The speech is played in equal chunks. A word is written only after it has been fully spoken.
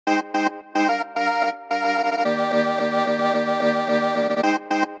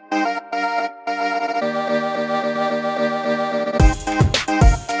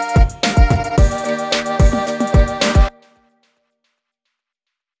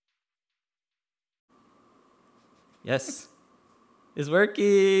Yes. It's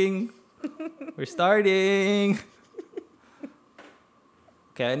working. We're starting.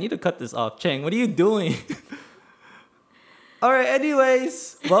 Okay, I need to cut this off. Cheng, what are you doing? All right,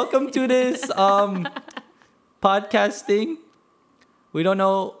 anyways, welcome to this podcasting. We don't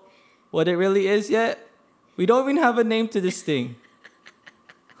know what it really is yet. We don't even have a name to this thing.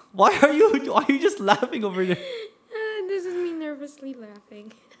 Why are you just laughing over there? This is me nervously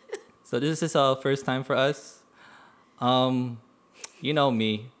laughing. So this is our first time for us. You know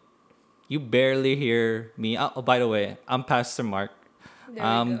me. You barely hear me. Oh, by the way, I'm Pastor Mark.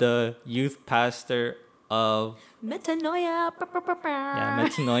 I'm the youth pastor of Metanoia.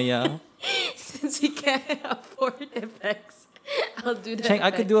 Metanoia. Since we can't afford effects, I'll do that. Cheng,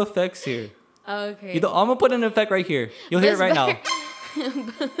 I could do effects here. Okay. I'm gonna put an effect right here. You'll hear it right now.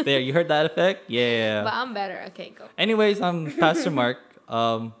 There, you heard that effect? Yeah. But I'm better. Okay, go. Anyways, I'm Pastor Mark.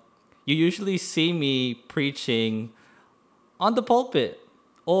 You usually see me preaching on the pulpit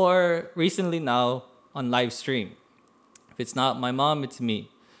or recently now on live stream. If it's not my mom, it's me.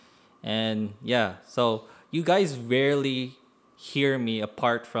 And yeah, so you guys rarely hear me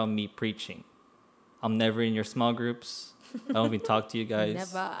apart from me preaching. I'm never in your small groups. I don't even talk to you guys.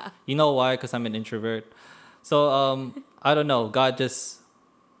 Never. You know why? Because I'm an introvert. So I don't know. God just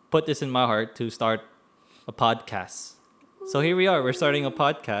put this in my heart to start a podcast. So here we are. We're starting a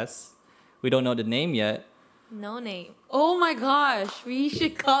podcast. We don't know the name yet. No name. Oh my gosh. We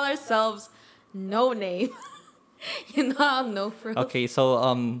should call ourselves No Name. You know how No Frills? Okay, so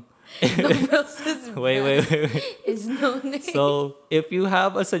No Frills is wait. Is No Name. So if you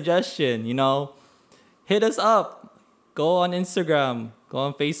have a suggestion, hit us up. Go on Instagram. Go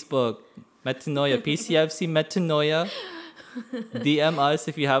on Facebook. Metanoia. PCFC Metanoia. DM us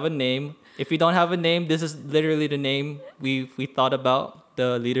if you have a name. If you don't have a name, this is literally the name we thought about.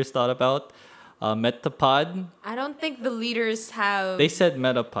 The leaders thought about. Metapod. I don't think the leaders have. They said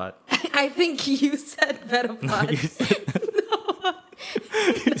Metapod. I think you said Metapod. You said-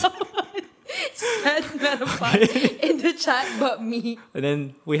 No one said Metapod in the chat but me. And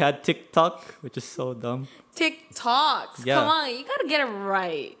then we had TikTok, which is so dumb. TikToks. Yeah. Come on, you gotta get it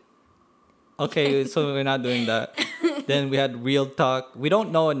right. Okay, so we're not doing that. Then we had Real Talk. We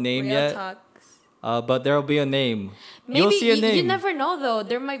don't know a name Real yet. talks. But there will be a name. Maybe You'll see a name. You never know though.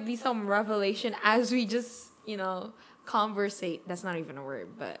 There might be some revelation as we just, conversate. That's not even a word,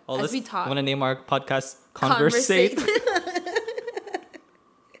 but as we talk. Want to name our podcast Conversate?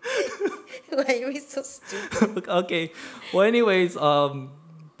 Why are we so stupid? Okay. Well, anyways,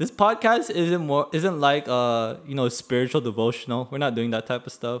 this podcast isn't like spiritual devotional. We're not doing that type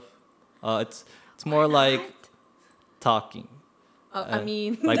of stuff. It's more like talking. I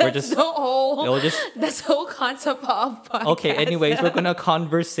mean, like that's we're just- that's the whole concept of podcast. Okay. Anyways, we're gonna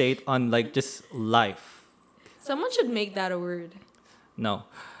conversate on like just life. Someone should make that a word. No.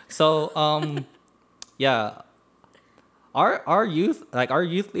 So yeah. Our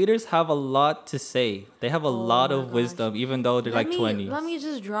youth leaders have a lot to say. They have a lot my of gosh. wisdom, even though they're like 20s. Let me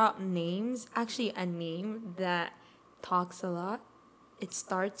just drop names. Actually, a name that talks a lot. It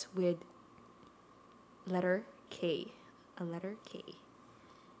starts with letter K. A letter K.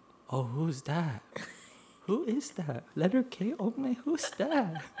 Oh, who's that? Who is that? Letter K? Oh my, who's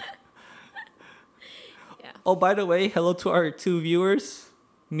that? Yeah. Oh, by the way, hello to our 2 viewers.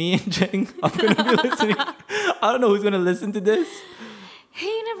 Me and Jeng. I'm gonna be listening. I don't know who's gonna listen to this. Hey,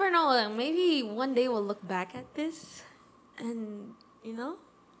 you never know. Maybe one day we'll look back at this, and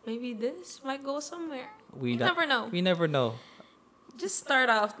maybe this might go somewhere. You never know. We never know. Just start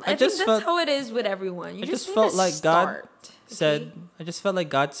off. I think just that's felt- how it is with everyone. You I just need felt to like God start, said. I just felt like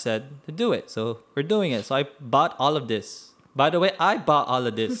God said to do it, so we're doing it. So I bought all of this. By the way, I bought all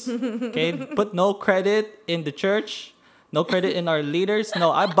of this. Okay, put no credit in the church, no credit in our leaders.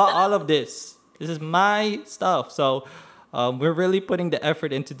 No, I bought all of this. This is my stuff. So we're really putting the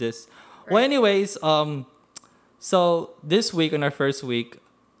effort into this. Right. Well, anyways, so this week on our first week,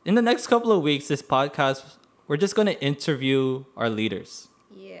 in the next couple of weeks, this podcast, we're just gonna interview our leaders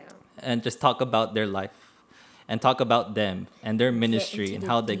Yeah. and just talk about their life and talk about them and their ministry and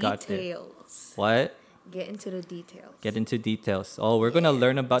how they got there. Details. What? Get into the details. Get into details. Oh, we're gonna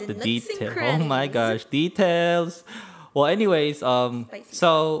learn about The the nooks and details. Oh my crannies. gosh, details. Well, anyways, Spicy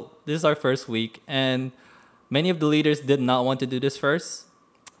so this is our first week, and many of the leaders did not want to do this first.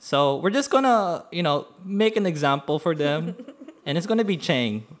 So we're just gonna, make an example for them, and it's gonna be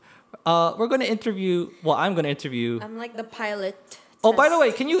Cheng. We're gonna interview. Well, I'm gonna interview. I'm like the pilot. Oh, by the test.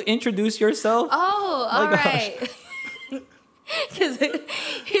 way, can you introduce yourself? Oh, my all gosh. right. Because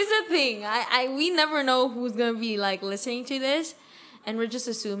here's the thing, we never know who's gonna be like listening to this, and we're just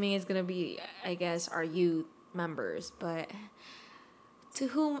assuming it's gonna be, I guess, our youth members, but to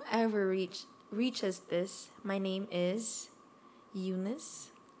whomever reaches this, my name is Eunice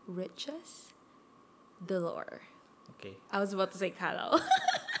Riches Delore. Okay. I was about to say Kalo.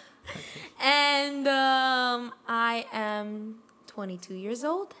 And I am 22 years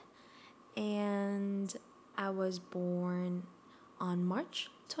old, and I was born on March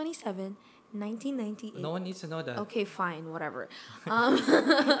 27, 1998. No one needs to know that. Okay, fine, whatever.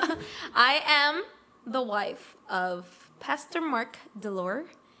 I am the wife of Pastor Mark Delore,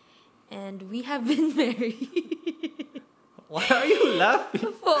 and we have been married Why are you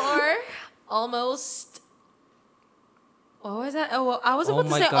laughing? for almost. What was that? Oh, well, I was Oh about to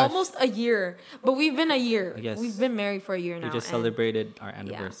my say gosh. almost a year, but we've been a year. Yes. We've been married for a year now. We just and- celebrated our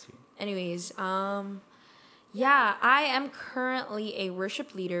anniversary. Anyways, yeah, I am currently a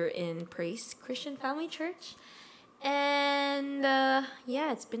worship leader in Praise Christian Family Church, and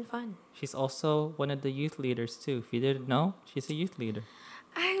yeah, it's been fun. She's also one of the youth leaders too. If you didn't know, she's a youth leader.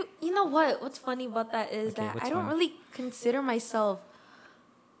 You know what? What's funny about that is Okay, that what's I don't funny? really consider myself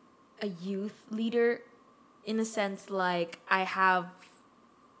a youth leader, in a sense like I have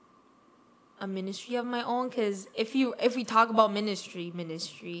a ministry of my own. Because if we talk about ministry,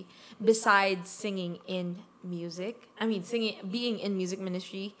 besides singing in music, I mean being in music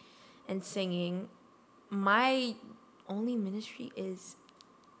ministry and singing, my only ministry is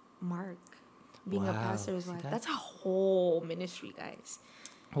Mark being a Wow, pastor's see wife. that? That's a whole ministry, guys.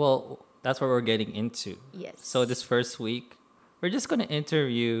 Well, that's what we're getting into. Yes. So this first week, we're just gonna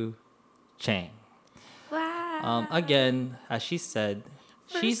interview Chang. Wow. Again, as she said,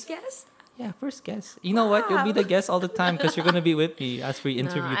 First guest. first guest. You know what? You'll be the Wow. guest all the time because you're gonna be with me as we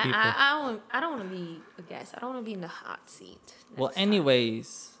interview No, people. I don't want to be a guest. I don't want to be in the hot seat. Well, next time.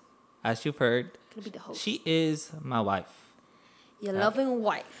 anyways, as you've heard, I'm gonna be the host. she is my wife. Your loving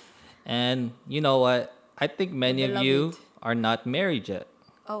wife. And you know what? I think many of you Beloved. are not married yet.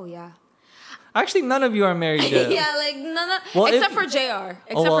 Oh yeah. Actually, none of you are married yet. Yeah, like no. Well, except if- for Jr.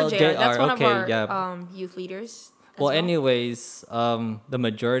 Except Oh, well, for Jr. That's JR, one okay, of our yeah. youth leaders. as Well, anyways, the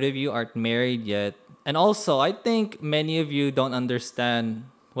majority of you aren't married yet. And also, I think many of you don't understand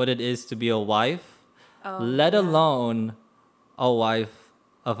what it is to be a wife, let yeah. alone a wife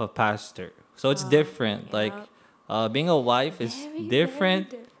of a pastor. So it's different. yeah. Like, being a wife is Very, very different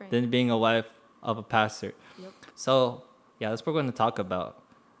different. than being a wife of a pastor. Yep. So, yeah, that's what we're going to talk about.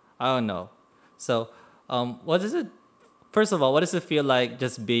 I don't know. So, what is it? First of all, what does it feel like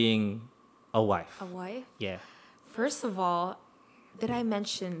just being a wife? A wife. Yeah. First of all, did I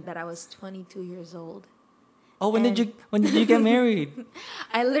mention that I was 22 years old? Oh, when did And- you get married?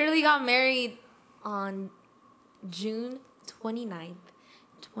 I literally got married on June 29th,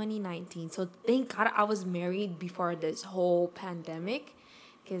 2019. So thank God I was married before this whole pandemic,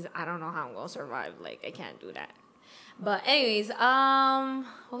 because I don't know how I'm going to survive. Like, I can't do that. But anyways,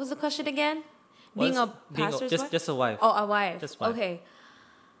 what was the question again? Being a pastor's wife? just a wife. Oh, a wife. Just wife. Okay.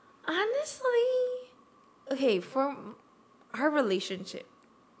 Honestly, okay, for our relationship,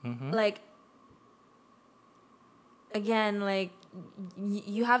 Mm-hmm. like, again, like,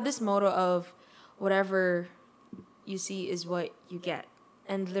 you have this motto of whatever you see is what you get.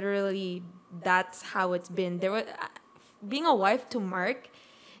 And literally, that's how it's been. Being a wife to Mark,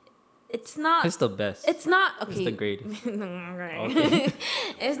 it's not. It's the best. It's not okay. It's the greatest. Right. Okay.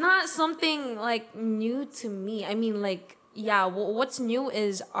 It's not something like new to me. I mean, like, yeah, what's new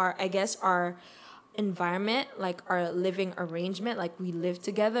is our environment, like our living arrangement, like we live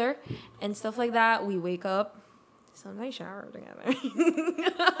together and stuff like that. We wake up, sometimes shower together.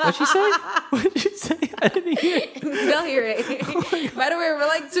 What'd she say? What'd she say? I didn't hear it. They'll hear it. By the way, we're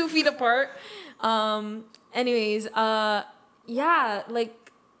like 2 feet apart. Anyways, yeah,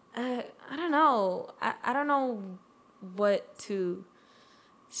 like, I don't know. I don't know what to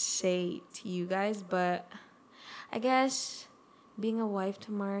say to you guys, but I guess being a wife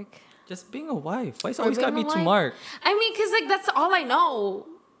to Mark. Just being a wife. Why it's Or always gotta being be a to wife. Mark? I mean, because, like, that's all I know.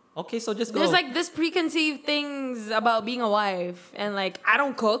 Okay, so just go. There's, like, this preconceived things about being a wife, and, like, I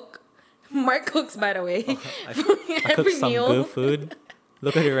don't cook. Mark cooks, by the way. I cooked Every some meal. good food.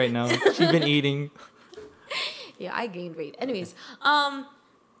 Look at her right now. She's been eating. Yeah, I gained weight. Anyways,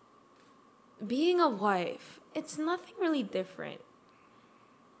 being a wife, it's nothing really different.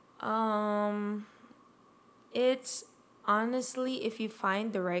 It's honestly, if you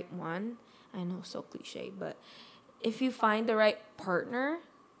find the right one, I know, so cliche, but if you find the right partner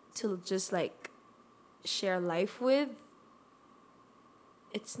to just like share life with,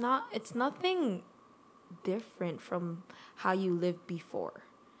 it's nothing different from how you lived before.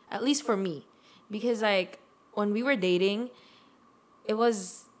 At least for me. Because like when we were dating,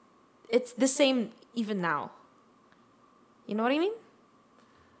 it's the same even now. You know what I mean?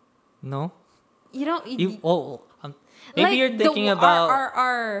 No. You don't. You maybe like you're thinking the, about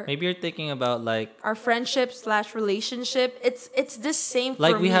our maybe you're thinking about like our friendship slash relationship. It's the same for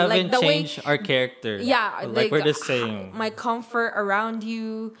like we me. haven't like the changed our character. yeah, Like we're the same. my comfort around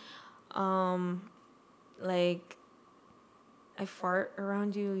you, like I fart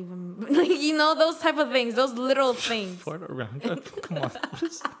around you, even like those type of things, those little things. Fart around. Come on.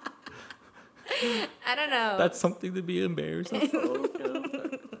 I don't know. That's something to be embarrassed of.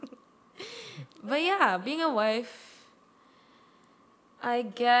 But yeah, being a wife, I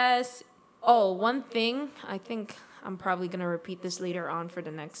guess. Oh, one thing, I think I'm probably gonna repeat this later on for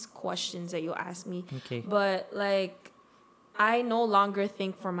the next questions that you'll ask me. Okay. But like, I no longer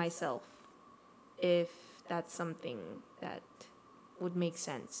think for myself, if that's something that would make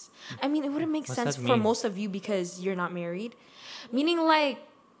sense. I mean, it wouldn't make What's sense that for mean? most of you because you're not married. Meaning, like,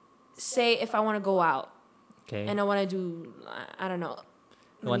 say if I want to go out Okay. and I want to do, I don't know.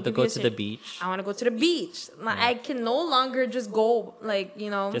 You want to go to the beach I want to go to the beach. Like, I can no longer just go, like,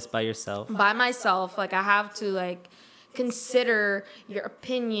 just by yourself. by myself. Like, I have to, like, consider your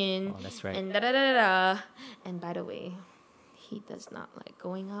opinion. Oh, that's right. And da-da-da-da-da. And by the way, he does not like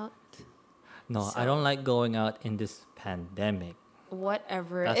going out. No, I don't like going out in this pandemic.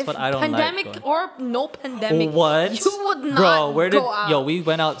 Whatever. That's if what I don't like pandemic going. or no pandemic, What? you would not Bro, where did go out. yo? We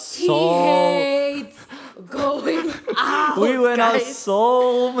went out He so. hates going out. We went out guys.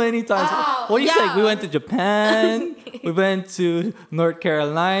 so many times. Oh, What do you say? yeah. We went to Japan. We went to North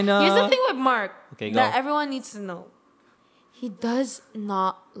Carolina. Here's the thing with Mark Okay, that go. everyone needs to know. He does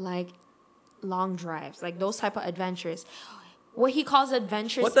not like long drives, like those type of adventures. What he calls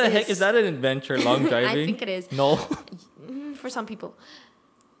adventures. What the heck is that an adventure? Long driving? I think it is. No. For some people.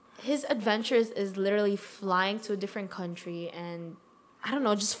 His adventures is literally flying to a different country and I don't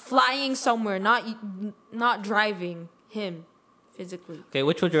know, just flying somewhere, not driving him physically. Okay,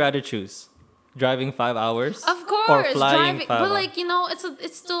 which would you rather choose? Driving 5 hours? Of course, Or flying driving, 5 but hours? like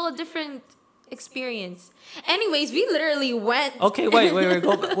it's still a different experience. Anyways, we literally went. Okay, wait.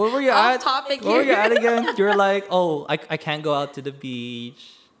 Go, where were you Off at? topic Where were you here. at again? You're like, oh, I can't go out to the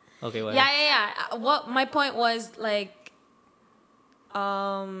beach. Okay, whatever. Yeah. What my point was, like,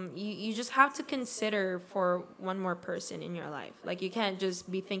 you just have to consider for one more person in your life. Like, you can't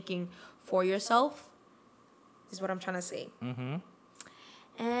just be thinking for yourself. Is what I'm trying to say. Mm-hmm.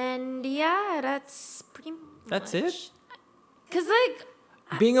 And yeah, that's pretty. That's much. it? Cause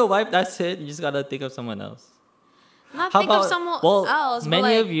like, Being a wife, that's it. You just gotta think of someone else. not How think about of someone well, else. many but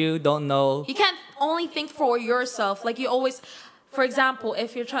like, of you don't know. you can't only think for yourself. Like, you always, for example,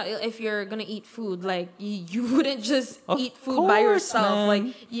 if you're gonna eat food, like you wouldn't just Of eat food by course, yourself. man.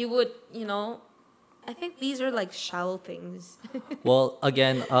 Like, you would, I think these are like shallow things. Well,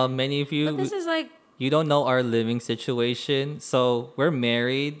 again, many of But you this is like, you don't know our living situation. So we're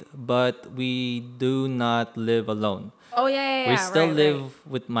married, but we do not live alone. oh yeah. We still right, live right.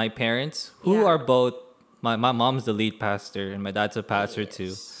 with my parents, who Yeah. are both. My mom's the lead pastor, and my dad's a pastor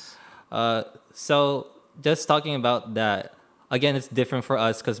too. So just talking about that, again, it's different for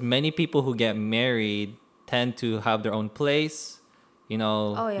us because many people who get married tend to have their own place,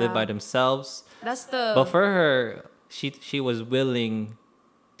 Oh, live by yeah. themselves. That's the. But for her, she was willing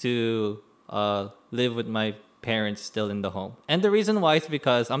to live with my parents still in the home, and the reason why is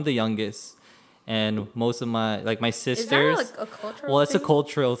because I'm the youngest, and most of my sisters. is that like a cultural? Well, it's a thing?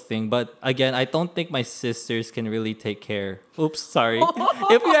 cultural thing, but again, I don't think my sisters can really take care. Oops, sorry.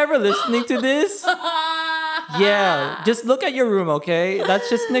 If you're ever listening to this, yeah, just look at your room, okay? That's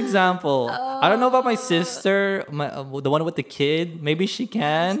just an example. I don't know about my sister, the one with the kid. Maybe she This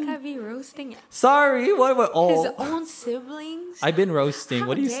can. guy be roasting Sorry, what? his Oh, own siblings. I've been roasting. How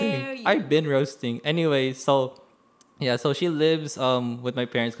What are you dare saying? you. I've been roasting. Anyway, so yeah, so she lives with my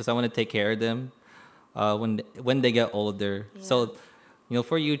parents because I want to take care of them when they get older. Yeah. So,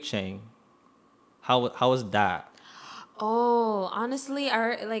 for you, Cheng, how was that? Oh, honestly,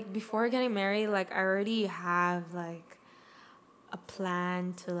 like before getting married, like I already have like a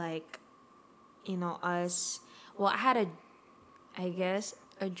plan to like, us. Well, I had I guess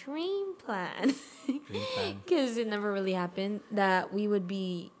a dream plan, Dream plan. because it never really happened that we would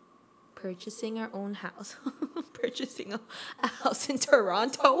be purchasing our own house, purchasing a house in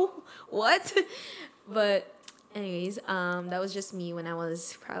Toronto. What? But anyways, that was just me when I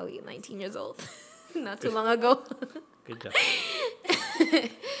was probably 19 years old, not too long ago. Good job.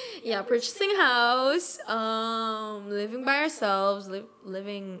 Yeah, purchasing a house, living by ourselves,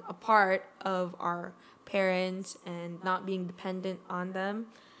 living apart of our parents and not being dependent on them.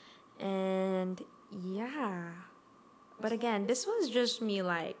 And yeah. But again, this was just me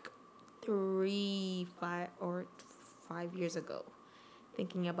like 3, 5, or 5 years ago,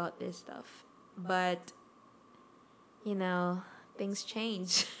 thinking about this stuff. But, things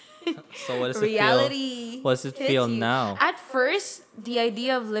change. So what does it feel? Reality. What does it hits feel you. now? At first, the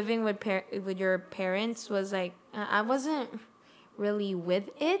idea of living with your parents was like, I wasn't really with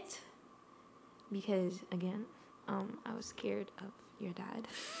it because, again, I was scared of your dad.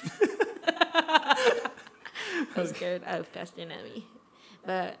 I was scared of Pastor Nemi.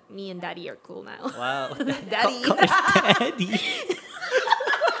 But me and Daddy are cool now. Wow. Daddy. Daddy.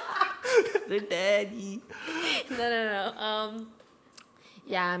 The daddy. No.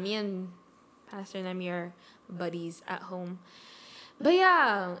 Yeah, me and Pastor Nemi are buddies at home. But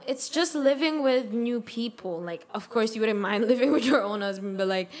yeah, it's just living with new people. Like, of course, you wouldn't mind living with your own husband, but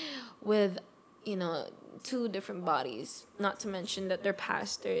like with, two different bodies. Not to mention that they're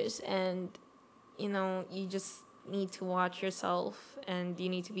pastors, and you just need to watch yourself, and you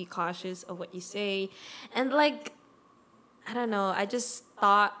need to be cautious of what you say. And like, I don't know, I just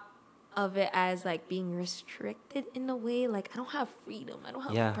thought of it as like being restricted in a way. Like, I don't have freedom, I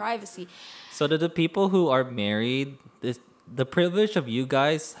don't have privacy. So to the people who are married, the privilege of you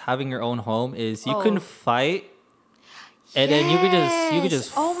guys having your own home is you can fight, and then you could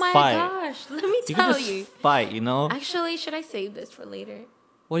just oh my fight. gosh, let me You tell can just you. fight, Actually, should I save this for later?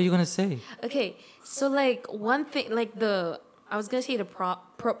 What are you gonna say? Okay, so like one thing, like I was gonna say the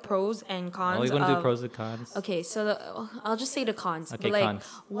pros and cons. Oh, you're gonna do pros and cons. Okay, so I'll just say the cons. Okay, but like cons.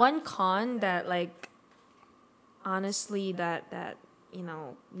 one con that like honestly that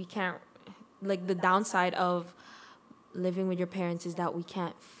we can't, like, the downside of living with your parents is that we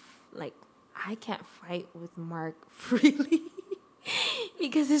can't I can't fight with Mark freely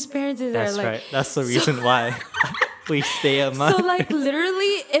because his parents are That's like, right. That's the reason why we stay a month. so like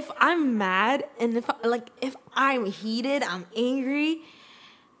literally, if I'm mad and if I'm heated, I'm angry,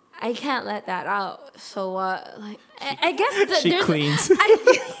 I can't let that out. So I guess she cleans.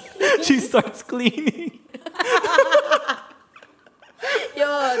 She starts cleaning.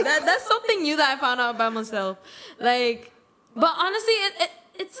 Yo, that's something new that I found out by myself. Like, but honestly,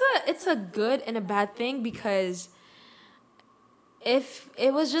 it's a good and a bad thing, because if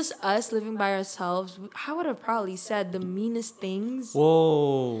it was just us living by ourselves, I would have probably said the meanest things.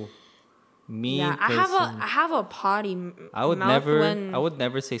 Whoa, mean. Yeah, person. I have a potty I would mouth I would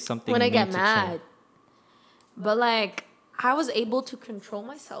never say something when I mean get to mad. Chen. But like, I was able to control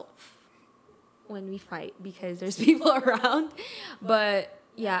myself when we fight because there's people around. But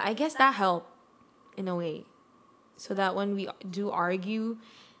yeah, I guess that helped in a way, so that when we do argue,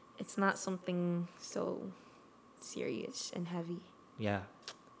 it's not something so serious and heavy. Yeah.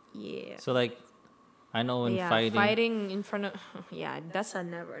 Yeah. So like, I know when fighting in front of that's a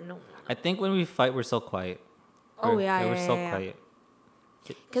never. No. I think when we fight, we're so quiet. We're so quiet.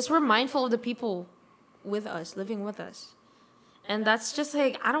 Because we're mindful of the people with us, living with us. And that's just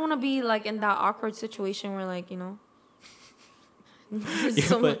like, I don't want to be like in that awkward situation where like, Yeah,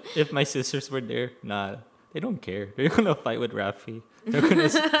 but if my sisters were there, nah, they don't care. They're gonna fight with Rafi. They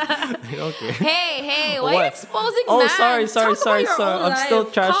don't care. Hey, why are you exposing Oh, man? sorry. Talk about your own I'm still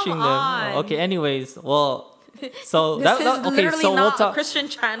life. trashing Come them. on. Oh, okay, anyways, well, so This is okay, literally so not a Christian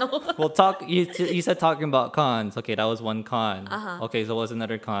channel. we'll talk. You said talking about cons. Okay, that was one con. Uh-huh. Okay, so what's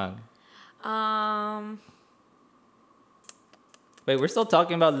another con? Wait, we're still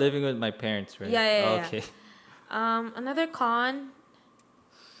talking about living with my parents, right? Yeah. Okay. Another con.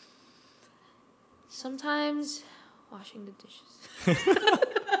 Sometimes washing the dishes.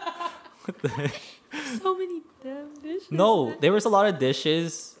 What the heck? So many damn dishes. No, there was a lot of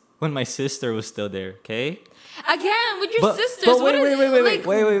dishes when my sister was still there. Okay. Again, with your sisters. But what is- like,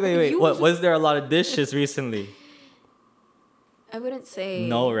 wait. you- What was there a lot of dishes recently? I wouldn't say.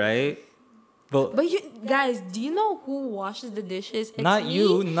 No, right? But you guys, do you know who washes the dishes? It's Not me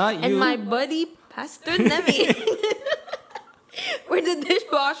you, not and you. my buddy Pastor Nemi. We're the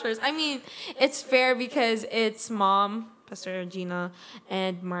dishwashers. I mean, it's fair because it's mom, Pastor Gina,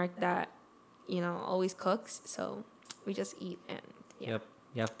 and Mark that always cooks. So we just eat and Yep.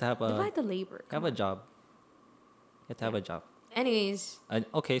 You have to have divide the labor. have a job. You have to have a job. Anyways,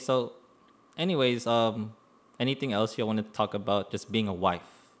 Okay, so, anyways, anything else you want to talk about? Just being a wife.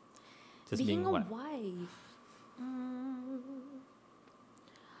 Just being a wife. wife.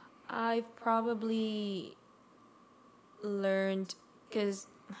 I've probably learned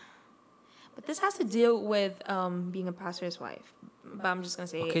but this has to deal with being a pastor's wife. But I'm just gonna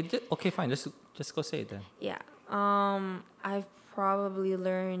say Okay, fine. Just go say it then. yeah. I've probably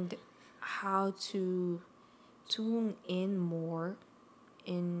learned how to tune in more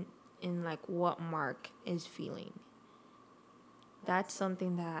in like what Mark is feeling. That's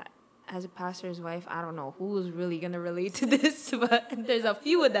something that as a pastor's wife, I don't know who's really gonna relate to this, but there's a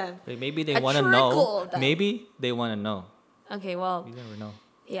few of them. Like, maybe they A want to trickle know. of them. Maybe they want to know. Okay, well, You never know.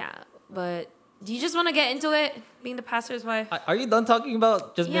 yeah, but do you just want to get into it, being the pastor's wife? Are you done talking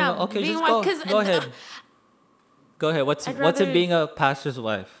about just Yeah, being? Okay, being just one- go. 'cause, Go ahead. Go ahead. What's I'd it rather- being a pastor's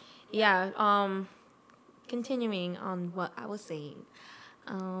wife? Yeah, continuing on what I was saying.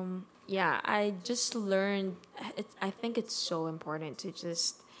 Yeah, I just learned I think it's so important to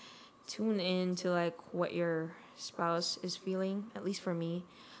just tune in to like what your spouse is feeling, at least for me.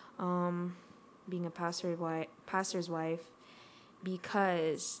 Being a pastor's wife,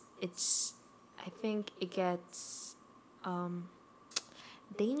 because I think it gets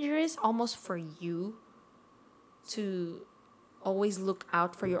dangerous almost for you to always look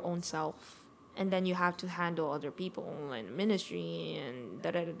out for your own self, and then you have to handle other people and ministry and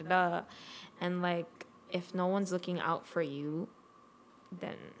da da da da da, and like if no one's looking out for you,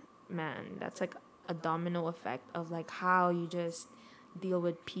 then man, that's like a domino effect of like how you just deal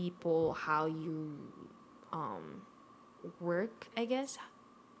with people, how you work, I guess,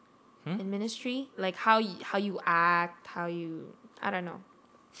 in ministry, like how you act, how you, I don't know,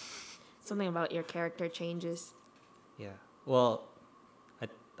 something about your character changes. Yeah. Well,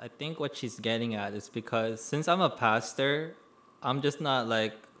 I think what she's getting at is because since I'm a pastor, I'm just not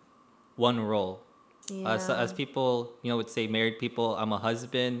like one role. Yeah. So as people, would say, married people, I'm a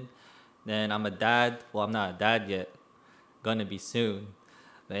husband, then I'm a dad. Well, I'm not a dad yet. Gonna be soon.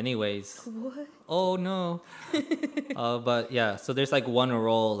 But anyways. What? Oh no. But yeah, so there's like one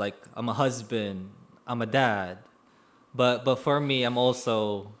role, like I'm a husband, I'm a dad. But for me, I'm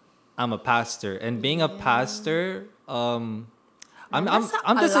a pastor. And being a pastor, I'm that's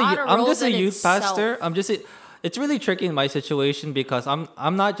just a lot of I'm roles just a in youth itself. pastor. It's really tricky in my situation because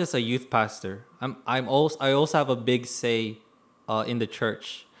I'm not just a youth pastor. I also have a big say in the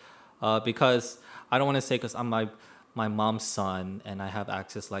church, because I don't want to say because I'm my mom's son and I have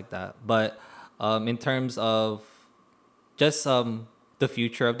access like that. But in terms of just the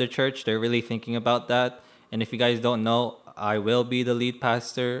future of the church, they're really thinking about that. And if you guys don't know, I will be the lead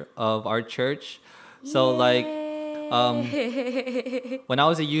pastor of our church. So like when I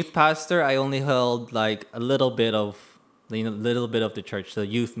was a youth pastor, I only held like a little bit of the church, the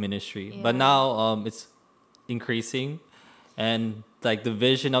youth ministry. But Yeah. now it's increasing, and like the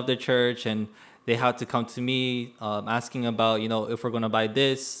vision of the church, and they had to come to me asking about if we're gonna buy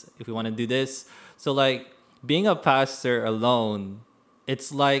this, if we want to do this. So like being a pastor alone,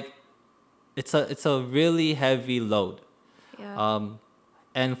 it's like it's a really heavy load. Yeah.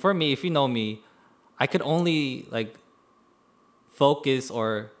 And for me, if you know me, I could only like focus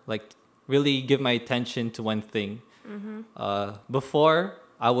or like really give my attention to one thing. Before,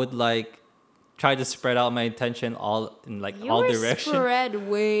 I would like try to spread out my attention all in like You all were directions. spread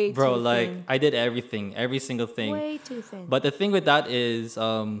way Bro, too like thin. I did everything, every single thing. Way too thin. But the thing with that is,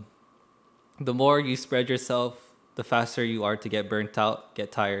 the more you spread yourself, the faster you are to get burnt out,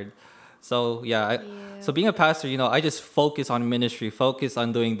 get tired. So yeah, so being a pastor, I just focus on ministry, focus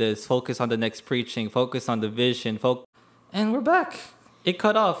on doing this, focus on the next preaching, focus on the vision, and we're back. It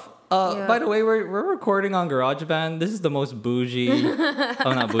cut off. Yeah. By the way, we're recording on GarageBand. This is the most bougie,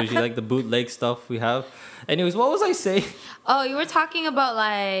 oh not bougie, like the bootleg stuff we have. Anyways, what was I saying? Oh, you were talking about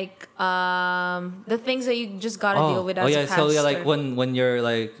like the things that you just gotta deal with as a pastor. So yeah, like when you're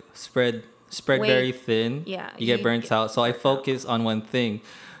like spread Way- very thin, yeah, you get you burnt get out. So I focus on one thing.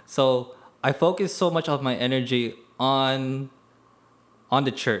 So I focus so much of my energy on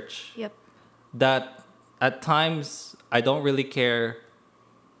the church Yep. that at times I don't really care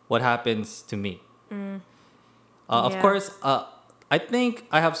what happens to me. Of Yeah. course, I think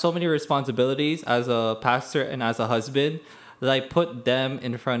I have so many responsibilities as a pastor and as a husband that I put them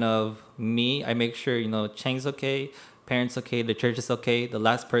in front of me. I make sure, Cheng's okay, parents okay, the church is okay. The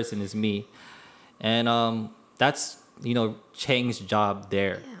last person is me. And that's, Cheng's job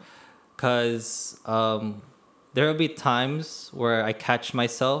there. Yeah. Because there will be times where I catch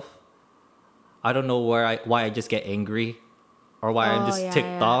myself. I don't know why I just get angry or why I'm Oh, just yeah, ticked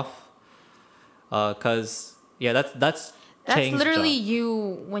yeah. off. Because, yeah, that's That's Cheng's literally job.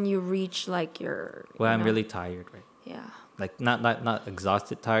 you when you reach like your. When you I'm know, really tired, right? Yeah. Like not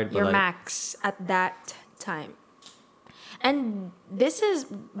exhausted, tired, Your but like max at that time. And this is,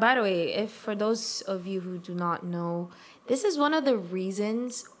 by the way, if for those of you who do not know, this is one of the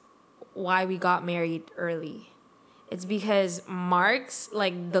reasons why we got married early. It's because Mark's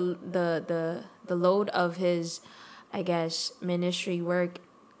like the load of his, I guess, ministry work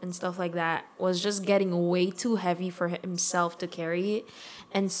and stuff like that was just getting way too heavy for himself to carry it.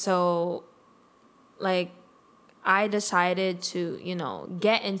 And so like I decided to,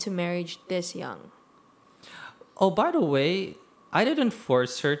 get into marriage this young? Oh, by the way, I didn't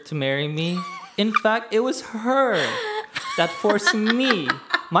force her to marry me. In fact, it was her that forced me.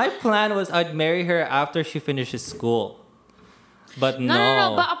 My plan was I'd marry her after she finishes school. But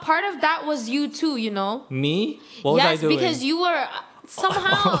No. But a part of that was you too, Me? What was I doing? Because you were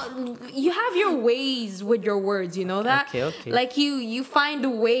somehow you have your ways with your words, you know that? Okay. Like you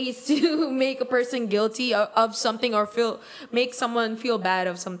find ways to make a person guilty of something or make someone feel bad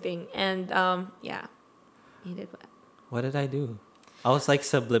of something. And yeah. You did what? What did I do? I was like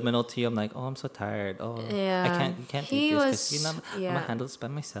subliminal to you. I'm like, oh, I'm so tired. Oh, Yeah. you can't do this because I'm gonna handle this by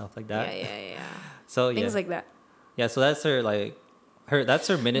myself like that. Yeah. So yeah, Things like that. yeah. So that's her that's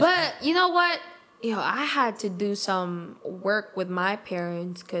her minute. But you know what? I had to do some work with my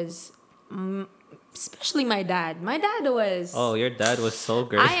parents because, especially my dad. My dad was. Oh, your dad was so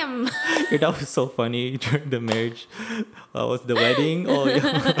great. I am. Your dad was so funny during the marriage. Was the wedding? Oh,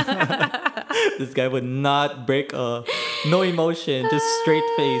 yeah. This guy would not break no emotion, just straight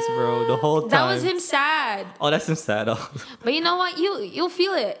face, bro, the whole time. That was him sad. Oh, that's him sad. Oh. But you know what? You'll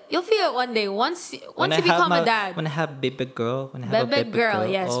feel it. You'll feel it one day. Once you become a dad. When I have baby girl. When I have baby a baby girl, girl.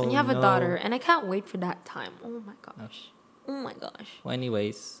 yes. Oh, when you have a no. daughter. And I can't wait for that time. Oh my gosh. Oh my gosh. Well,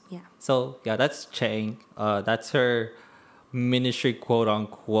 anyways. Yeah. So, yeah, that's Chang. That's her ministry, quote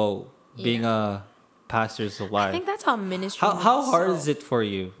unquote, being a pastor's wife. I think that's how ministry How hard is it for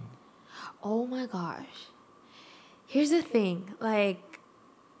you? Oh my gosh. Here's the thing. Like,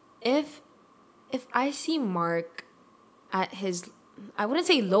 if I see Mark at his, I wouldn't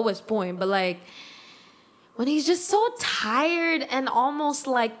say lowest point, but like when he's just so tired and almost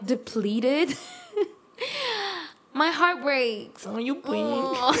like depleted, my heart breaks. Oh, you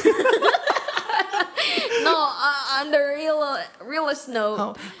blink. No, on the realest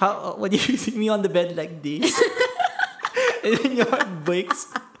note. How when you see me on the bed like this, and then your heart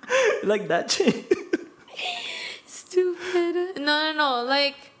breaks like that. Stupid. No.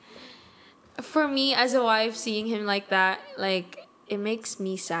 Like, for me as a wife, seeing him like that, like, it makes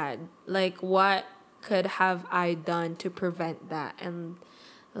me sad. Like, what could have I done to prevent that? And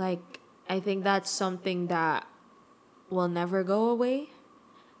like, I think that's something that will never go away.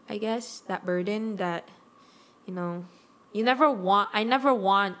 I guess that burden that, I never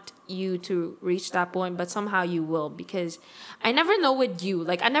want you to reach that point, but somehow you will, because I never know with you.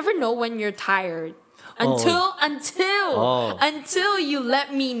 Like, I never know when you're tired until you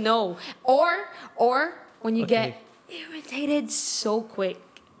let me know, or when you get irritated so quick.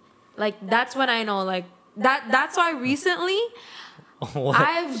 Like, that's when I know. Like, that's why recently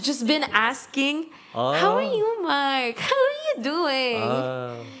I've just been asking, how are you, Mark? How are you doing?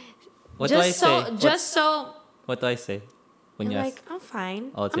 What do I say? What do I say when you ask? Like, I'm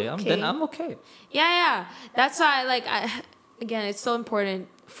fine. Oh, then I'm okay. Yeah. That's why, like, again, it's so important,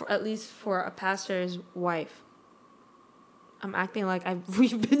 at least for a pastor's wife. I'm acting like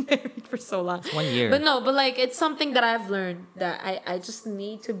we've been married for so long. It's 1 year. But no, like, it's something that I've learned that I just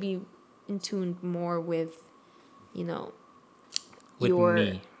need to be in tune more with, with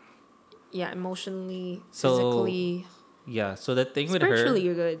me. Yeah, emotionally, So, physically. Yeah, so the thing with her... Spiritually,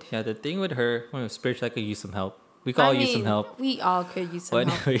 you're good. Yeah, the thing with her... Well, spiritually, I could use some help. We could all use some help. We all could use some help.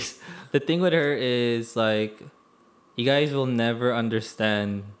 But anyways, the thing with her is, like, you guys will never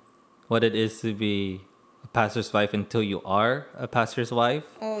understand what it is to be a pastor's wife until you are a pastor's wife.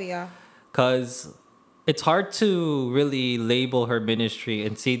 Oh, yeah. Because it's hard to really label her ministry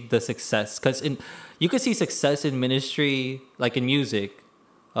and see the success. Because you could see success in ministry, like in music.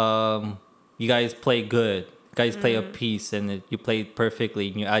 You guys play good. You guys play a piece and you play it perfectly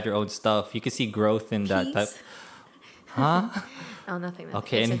and you add your own stuff. You can see growth in that type. Huh? Oh, nothing.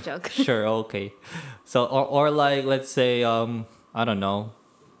 Okay. It's a joke. Sure, okay. So, or like, let's say, I don't know.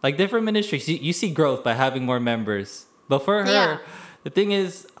 Like different ministries, you see growth by having more members. But for her, the thing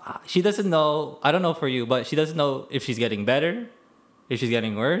is, she doesn't know, I don't know for you, but she doesn't know if she's getting better, if she's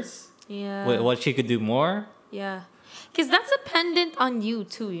getting worse. Yeah. What she could do more. Yeah. Because that's dependent on you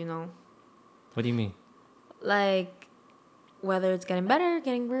too, What do you mean? Like, whether it's getting better,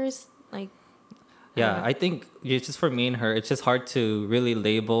 getting worse, like. Yeah, I think it's just for me and her, it's just hard to really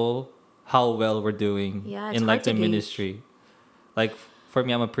label how well we're doing in like the ministry. Like for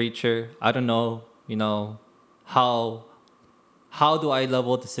me, I'm a preacher. I don't know, how do I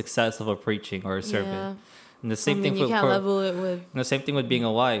level the success of a preaching or a sermon? Yeah. And the same thing you can't level it with. And the same thing with being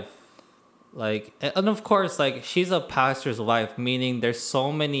a wife. Like, and of course, like she's a pastor's wife, meaning there's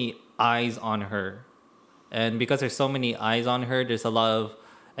so many eyes on her. And because there's so many eyes on her, there's a lot of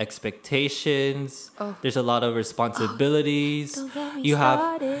expectations. There's a lot of responsibilities. Don't get me you have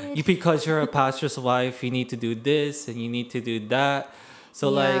started. you because you're a pastor's wife, you need to do this and you need to do that. So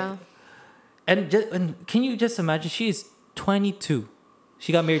like, and can you just imagine? She is 22.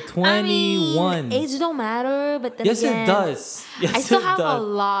 She got married 21. I mean, age don't matter, but then Yes, again, it does. Yes, I still it have a does.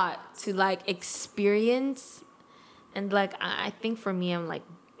 lot to like experience, and like I think for me, I'm like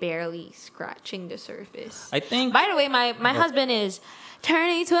barely scratching the surface. I think. By the way, my husband is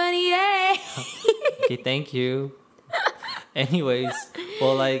turning 28. Okay, thank you. Anyways,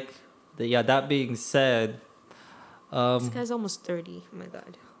 well, like, that being said, This guy's almost 30. Oh my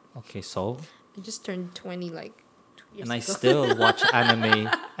god. okay, so, I just turned 20 like 2 years and I ago. still watch anime,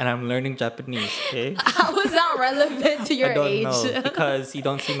 and I'm learning Japanese, okay? How is that relevant to your I don't age? know, because you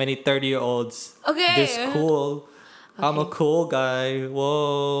don't see many 30-year-olds Okay. this cool. I'm a Okay. cool guy.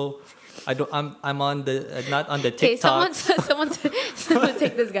 Whoa. I'm on the, not on the Okay, TikTok. someone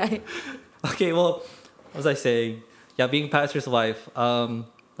take this guy. Okay, well, what was I saying? Yeah, being pastor's wife, a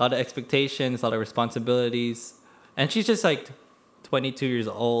lot of expectations, a lot of responsibilities. And she's just like 22 years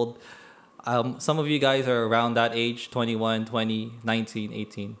old. Some of you guys are around that age, 21, 20, 19,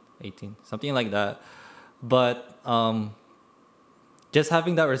 18, something like that. But just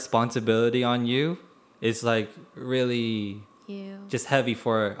having that responsibility on you is like really Yeah. just heavy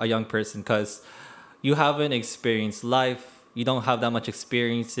for a young person because you haven't experienced life. You don't have that much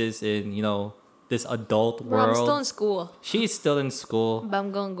experiences in, this adult Bro, I'm world. still in school, She's still in school but I'm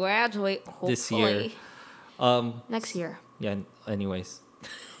gonna graduate hopefully this year. next year. Yeah, anyways.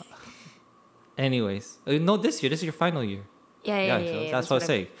 No, this year. This is your final year. Yeah. So that's what I was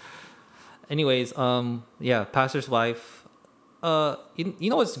saying. Anyways, yeah, pastor's wife. You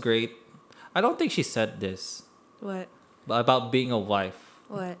know what's great? I don't think she said this, What? but about being a wife.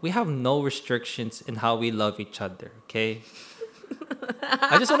 What? We have no restrictions in how we love each other, okay?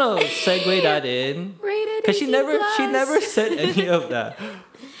 I just want to segue that in Rated because she 18 never plus. said any of that.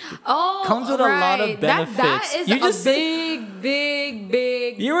 Oh, Comes with a lot of right. That benefits. is You a just-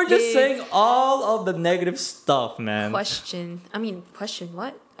 big. You were just big saying all of the negative stuff, man. question. I mean, question.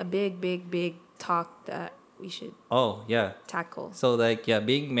 What? A big talk that we should Oh yeah. tackle. So like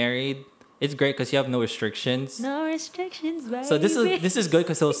being married, it's great because you have no restrictions. No restrictions, baby. So this is good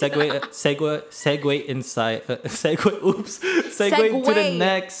because it'll segue inside segue to the Segue.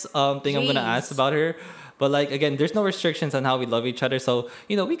 next thing I'm gonna ask Jeez. about her. But like again, there's no restrictions on how we love each other. So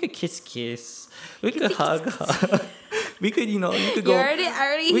we could kiss, we could hug, we could you could go. I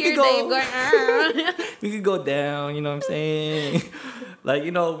already we hear could Dave go- going. We could go down. You know what I'm saying? Like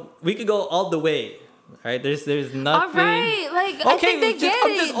we could go all the way. Right? There's nothing. All right, like I think they get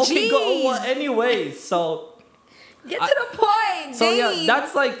it. Okay, go. Jeez. Well, anyway, so. Get to the point. So yeah, Dave.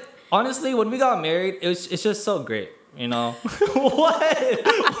 that's like honestly when we got married, it's just so great, What? Why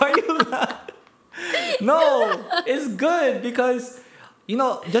are you laughing? No, it's good because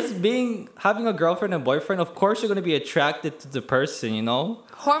just having a girlfriend and boyfriend. Of course, you're gonna be attracted to the person.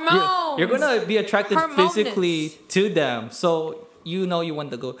 Hormones. You're gonna be attracted Hormones. physically to them. So you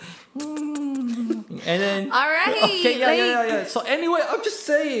want to go, and then All right. okay, yeah. So anyway, I'm just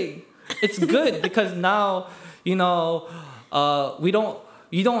saying it's good because now you don't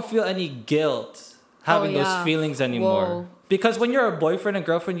feel any guilt having those yeah. feelings anymore. Whoa. Because when you're a boyfriend and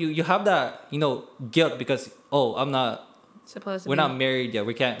girlfriend, you have that guilt because Supposed to we're be. not married yet.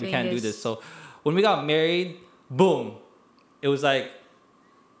 We can't do this. this. So when we got married, boom, it was like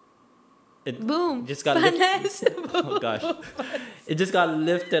it Boom. just got lifted. Oh gosh, it just got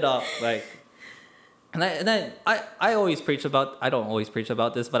lifted up like. And then I always preach about, I don't always preach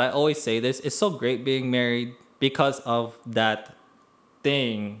about this, but I always say this. It's so great being married because of that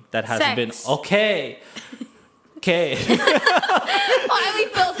thing that has Sex. been okay. Okay. Why are we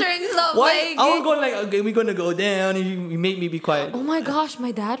filtering so Why? like? I was going like, okay, we're gonna go down, and you made me be quiet. Oh my gosh,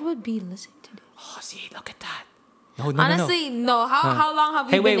 my dad would be listening to this. Oh, see, look at that. No. Honestly, no. How long have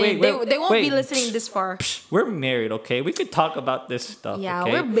we Hey, been wait, in? wait, They won't be wait. listening this far. Psh, we're married, okay? We could talk about this stuff. Yeah,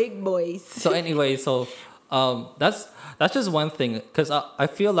 okay? we're big boys. So anyway, that's just one thing because I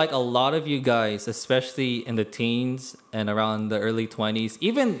feel like a lot of you guys, especially in the teens and around the early 20s,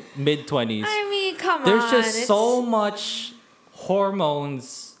 even mid 20s, I mean, come there's on. just so much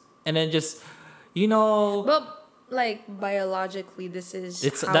hormones, and then just But like biologically, this is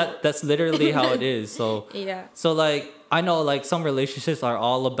it's how- that's literally how it is. So Yeah. so like I know like some relationships are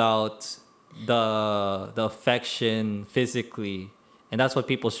all about the affection physically. And that's what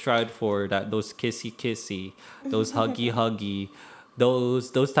people strive for, that those kissy, those huggy,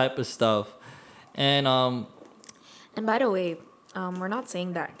 those type of stuff. And And by the way, we're not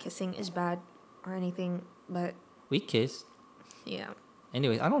saying that kissing is bad or anything, but we kissed. yeah.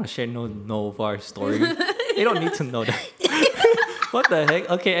 Anyways, I don't want to share no of our story. They don't need to know that. What the heck?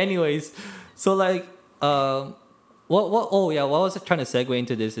 Okay, anyways. So like what oh yeah, what I was trying to segue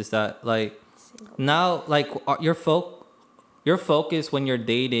into this is that like Single. now like your focus when you're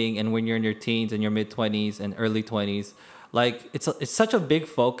dating and when you're in your teens and your mid 20s and early 20s, like it's such a big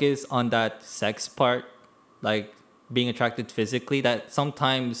focus on that sex part, like being attracted physically, that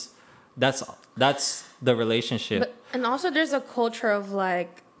sometimes that's the relationship. But and also there's a culture of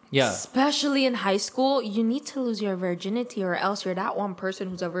like, Yeah. especially in high school, you need to lose your virginity or else you're that one person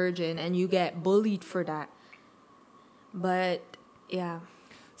who's a virgin and you get bullied for that. But yeah.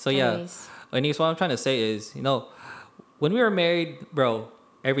 So yeah, Anyways. anyways, what I'm trying to say is, when we were married, bro,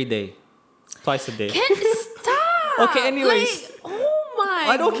 every day, twice a day. Can't stop. Okay, anyways. Like, oh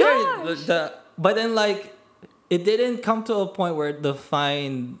my I don't gosh. care. But then like, it didn't come to a point where it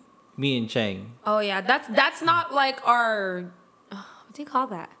defined me and Cheng. Oh yeah, that's not like our what do you call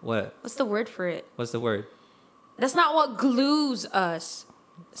that? What? What's the word for it? What's the word? That's not what glues us.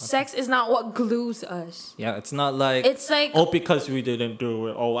 Sex is not what glues us. Yeah, it's not like, It's like oh, because we didn't do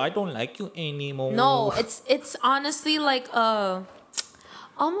it. Oh, I don't like you anymore. no, it's honestly like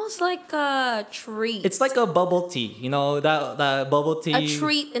almost like a treat. It's like a bubble tea. That bubble tea. a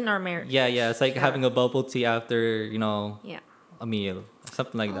treat in our marriage. Yeah, it's like Yeah. having a bubble tea after, Yeah. a meal.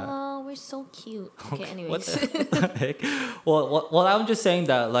 Something like that. Oh, we're so cute. Okay, anyways. What the heck? Well, I'm just saying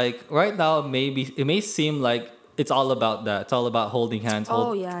that, like, right now, maybe it may seem like it's all about that. It's all about holding hands.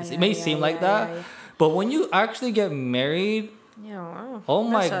 Oh, yeah, It may seem like that, but when you actually get married, Yeah, wow. oh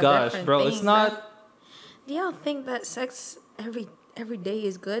my That's a gosh, different bro, thing, it's not. Do y'all think that sex every day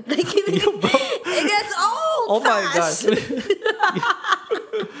is good? Like it gets old. Oh my fast. gosh.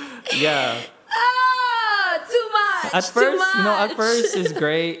 Yeah. Too much. At too first, at much. first it's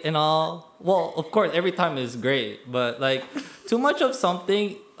great and all. Well, of course, every time is great, but like too much of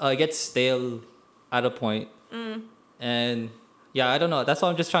something gets stale at a point. And yeah, I don't know. That's what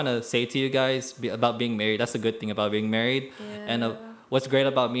I'm just trying to say to you guys about being married. That's a good thing about being married. And Yeah. what's great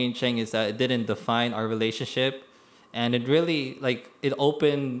about me and Cheng is that it didn't define our relationship, and it really it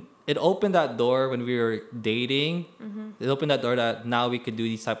opened that door when we were dating. It opened that door that now we could do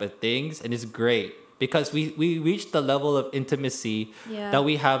these type of things, and it's great because we reached the level of intimacy Yeah. that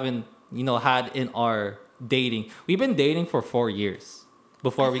we haven't had in our dating. We've been dating for 4 years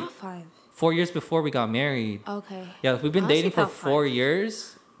before I we thought 5. 4 years before we got married. Okay. Yeah, we've been Honestly, dating for about 4 5.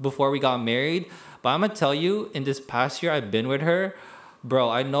 years before we got married. But I'm gonna tell you, in this past year I've been with her, bro,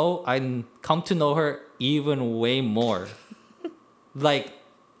 I come to know her even way more. Like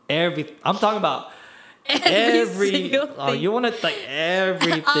I'm talking about every single thing. you wanna like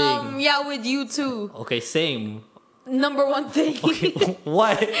everything. Yeah, with you too. Okay, same. Number one thing.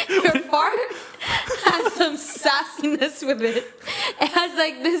 What? Your fart has some sassiness with it. It has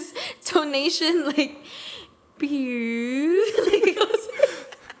like this tonation, like, pew. Like it goes.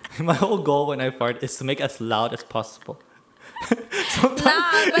 My whole goal when I fart is to make as loud as possible. Sometimes,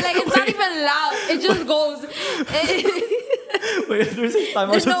 Nah, but like it's not even loud. It just goes. wait, there's this time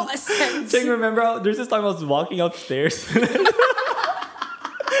There's I no was sense. Cheng, remember there's this time I was walking upstairs.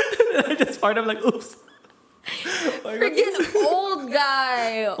 And I just farted. I'm like, oops. Freaking old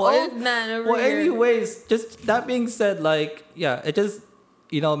guy, old man over Well, here. anyways, just that being said, like, yeah, it just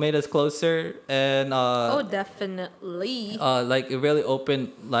made us closer, and Oh, definitely. like it really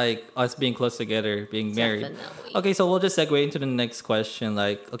opened like us being close together, being married. Definitely. Okay, so we'll just segue into the next question.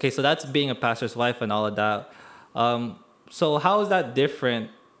 Like, okay, so that's being a pastor's wife and all of that. So how is that different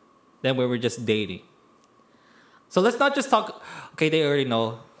than when we're just dating? So let's not just talk. Okay, they already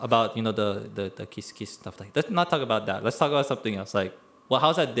know about the kiss stuff. Like, let's not talk about that. Let's talk about something else. Like, well,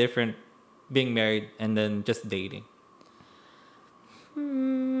 how's that different, being married and then just dating?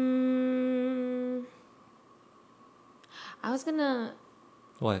 I was gonna.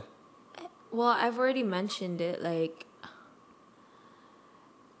 What? Well, I've already mentioned it. Like,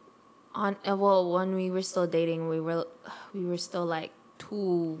 when we were still dating, we were still like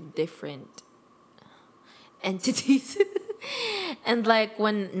two different entities. And like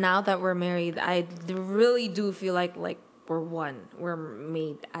now that we're married, I really do feel like we're one. We're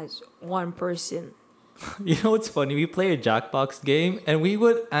made as one person. You know what's funny? We play a Jackbox game and we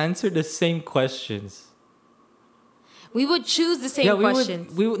would answer the same questions. We would choose the same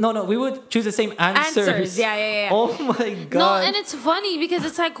questions. We would choose the same answers. Answers, yeah. Oh my god. No, and it's funny because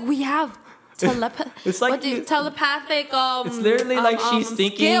it's like we have It's like telepathic. It's literally like she's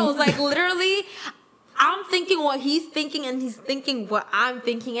thinking. Skills. Like literally, I'm thinking what he's thinking, and he's thinking what I'm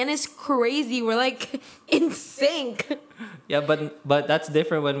thinking, and it's crazy. We're like in sync. Yeah, but that's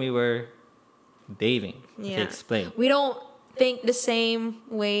different when we were dating. Yeah. If you explain. We don't think the same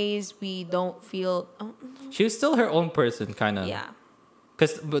ways. We don't feel. Oh, She was still her own person, kind of. yeah.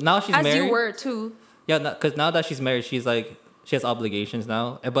 but now she's As married. you were too. Yeah, because now that she's married, she's like she has obligations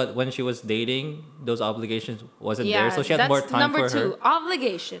now. But when she was dating, those obligations wasn't there, Yeah, so she had that's more time number for two. her.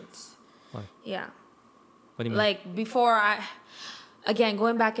 Obligations. What? Yeah. What do you mean? Like before again,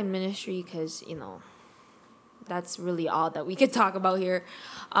 going back in ministry, because, that's really all that we could talk about here.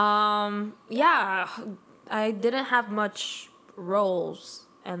 Yeah, I didn't have much roles,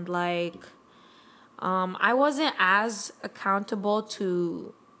 and like, I wasn't as accountable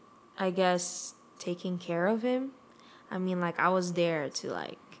to, I guess, taking care of him. I mean, like, I was there to,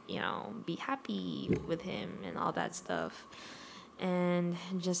 like, be happy with him and all that stuff, and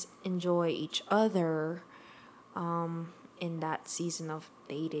just enjoy each other in that season of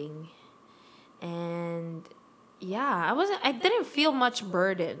dating. And yeah, I didn't feel much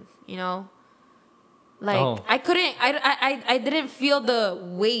burden, like Oh. I couldn't I didn't feel the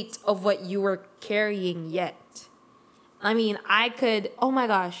weight of what you were carrying yet. I mean, I could, oh my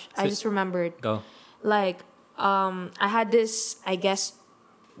gosh, I So- just remembered, Go. like, I had this, I guess,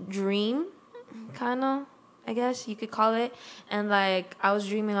 dream, kind of, I guess you could call it. And like, I was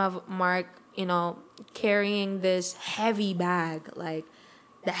dreaming of Mark, carrying this heavy bag, like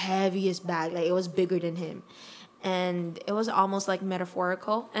the heaviest bag, like it was bigger than him. And it was almost like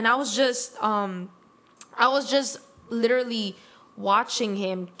metaphorical. And I was just literally watching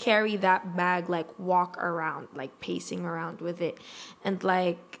him carry that bag, like walk around, like pacing around with it. And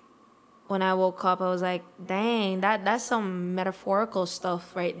like, when I woke up, I was like, dang, that's some metaphorical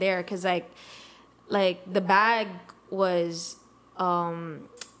stuff right there. Cause like the bag was,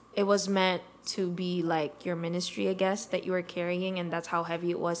 it was meant to be like your ministry, I guess, that you were carrying. And that's how heavy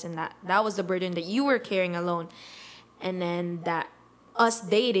it was. And that was the burden that you were carrying alone. And then that us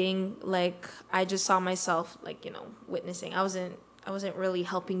dating, like, I just saw myself, like, witnessing. I wasn't really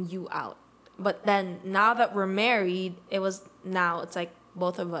helping you out. But then now that we're married, it's like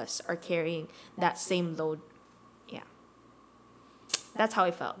both of us are carrying that same load. Yeah. That's how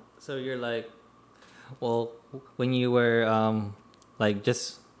I felt. So you're like, well, when you were like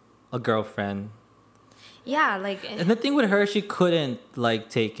just a girlfriend. Yeah, like, And the thing with her, she couldn't like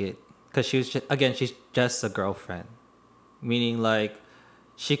take it because she was she's just a girlfriend, meaning like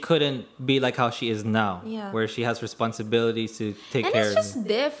she couldn't be like how she is now, Yeah. where she has responsibilities to take and care it's of. just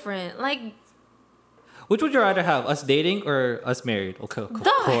different. Like, Which would you rather have, us dating or us married? Okay, of the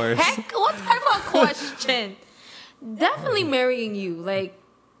course. heck? What type of question? Definitely marrying you. Like,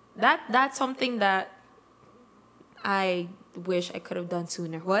 that's something that I wish I could have done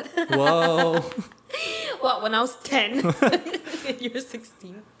sooner. What? Whoa. What, when I was 10? You're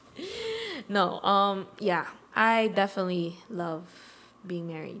 16. No, yeah. I definitely love being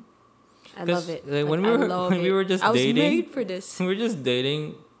married. I 'Cause, love it. like, when I we were- love when we it. were just I was dating- made for this. When we were just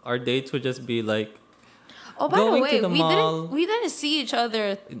dating, our dates would just be like, Oh, by the going to way, the we mall. didn't see each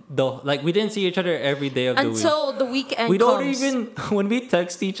other like we didn't see each other every day of the week. until the weekend We don't comes. even, when we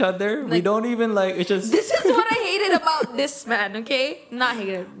text each other, we Like- don't even like, it's just, This is what I hated about this man, okay? Not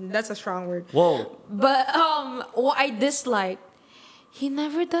hated. That's a strong word. whoa. But what I dislike, he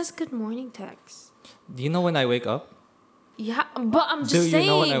never does good morning texts. Do you know when I wake up? Yeah, but I'm just Do you saying.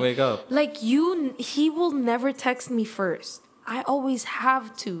 know when I wake up? Like, he will never text me first. I always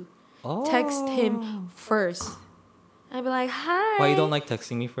have to text him first. I'd be like, hi. Why you don't like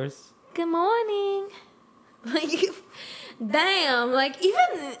texting me first? Good morning. Like, damn. Like,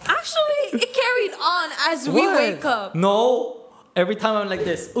 even actually, it carried on as we What? wake up. No. Every time I'm like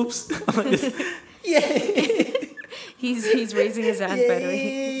this. Oops. I'm like this. Yay. He's raising his hand better.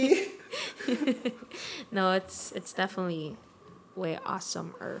 No, it's definitely way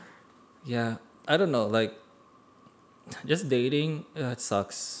awesomer. Yeah. I don't know. Like, just dating, it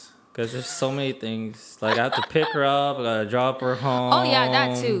sucks. Because there's so many things. Like, I have to pick her up. I gotta drop her home. Oh, yeah,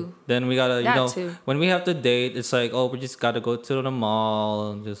 that too. Then we gotta, That too. when we have to date, it's like, oh, we just gotta go to the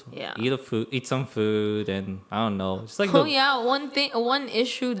mall and just Yeah. eat some food, and I don't know. It's like Oh yeah, one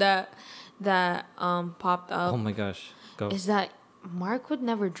issue that popped up Oh my gosh. Go. is that Mark would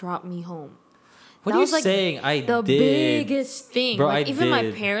never drop me home. What That are you was, like, saying? I The did. biggest thing. Bro, like, I even my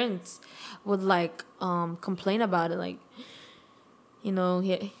did. parents would like complain about it, like, he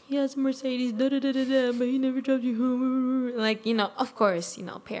has a Mercedes, da da da da da, but he never dropped you home. Like, of course,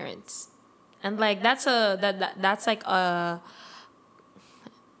 parents, and like that's like a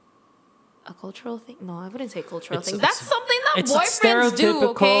cultural thing. No, I wouldn't say cultural thing. That's something that It's boyfriends do.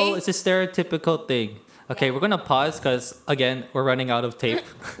 Okay. It's a stereotypical thing. Okay, we're gonna pause because again we're running out of tape.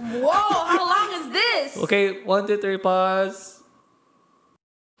 Whoa! How long is this? Okay, 1, 2, 3, pause.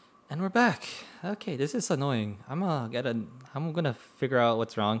 And we're back. Okay, this is annoying. I'm gonna figure out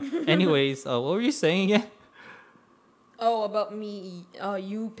what's wrong. Anyways, what were you saying again? Oh, about me,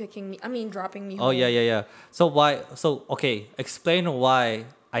 you picking me. I mean, dropping me Oh home. yeah, yeah, yeah. So why? So okay, explain why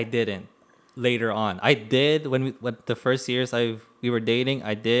I didn't later on. I did when the first years we were dating.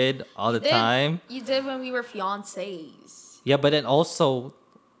 I did all You the did. time. You did when we were fiancés. Yeah, but then also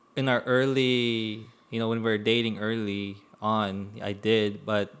in our early, when we were dating early on, I did.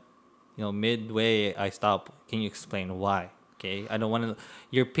 But midway I stopped. Can you explain why? Okay, I don't want to.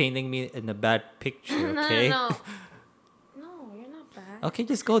 You're painting me in a bad picture. No, no, Okay. no. No, you're not bad. Okay,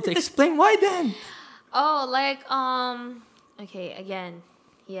 just go to explain why then. Oh, like okay, again,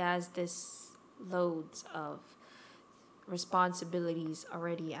 he has this loads of responsibilities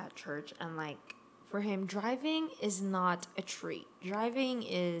already at church, and like for him driving is not a treat. Driving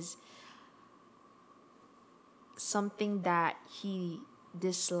is something that he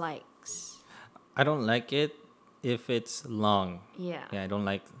dislikes. I don't like it if it's long. Yeah. Yeah, I don't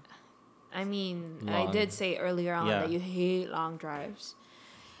like. I mean, I Long. did say earlier on Yeah. that you hate long drives.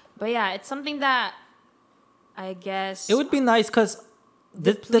 But yeah, it's something that I guess It would be nice because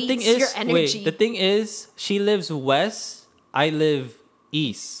the thing depletes your is, energy. wait, the thing is, she lives west, I live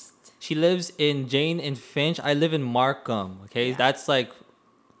east. She lives in Jane and Finch. I live in Markham. Okay, Yeah. that's like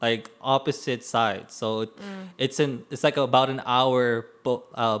opposite sides. So it's like about an hour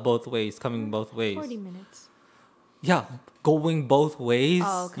both ways, coming both ways. 40 minutes. Yeah, going both ways.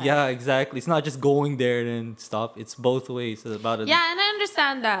 Oh, okay. Yeah, exactly. It's not just going there and then stop. It's both ways. It's about Yeah, and I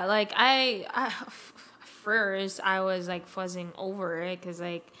understand that. Like, first I was like fuzzing over it because,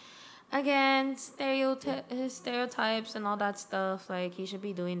 like, again, stereotypes and all that stuff. Like, he should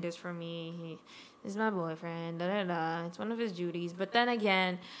be doing this for me. He is my boyfriend. Da da da. It's one of his duties. But then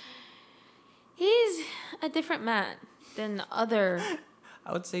again, he's a different man than other.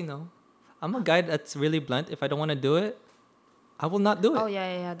 I would say no. I'm a guy that's really blunt. If I don't want to do it, I will not do it. Oh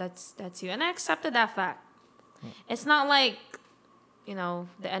yeah. That's you, and I accepted that fact. It's not like,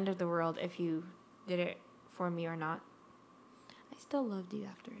 the end of the world if you did it for me or not. I still loved you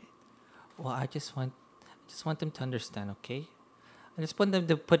after it. Well, I just want them to understand, okay? I just want them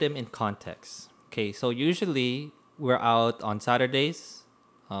to put them in context. Okay, so usually we're out on Saturdays,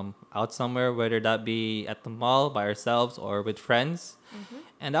 out somewhere, whether that be at the mall by ourselves or with friends.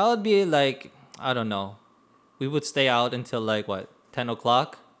 And that would be like, I don't know. We would stay out until like what, 10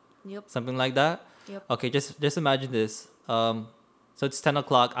 o'clock? Yep. Something like that? Yep. Okay, just imagine this. So it's 10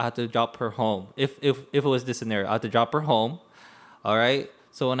 o'clock. I have to drop her home. If it was this scenario, I have to drop her home. All right.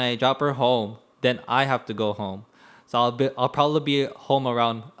 So when I drop her home, then I have to go home. So I'll probably be home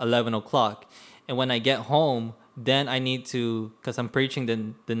around 11 o'clock. And when I get home, then I need to, because I'm preaching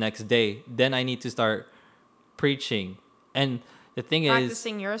the next day, then I need to start preaching. And the thing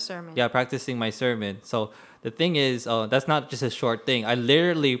Practicing your sermon. yeah, practicing my sermon. So the thing is, that's not just a short thing. I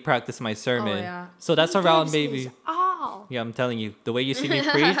literally practice my sermon. Oh, yeah. So that's He around gives maybe. his all. Yeah, I'm telling you, the way you see me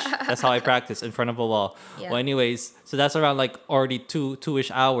preach, that's how I practice in front of a wall. Yeah. Well, anyways, so that's around like already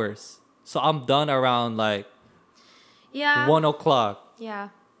two-ish hours. So I'm done around like Yeah. 1 o'clock. Yeah.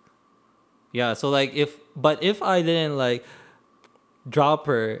 Yeah, so like if I didn't like drop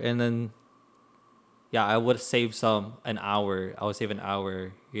her and then yeah, I would save an hour. I would save an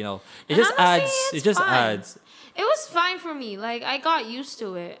hour, It And just honestly, adds. It it's just fine. adds. It was fine for me. Like, I got used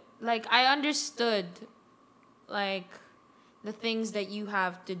to it. Like, I understood, like, the things that you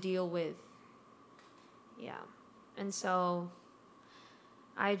have to deal with. Yeah. And so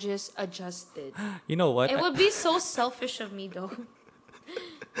I just adjusted. You know what? It would be so selfish of me, though.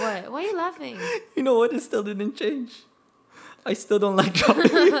 What? Why are you laughing? You know what? It still didn't change. I still don't like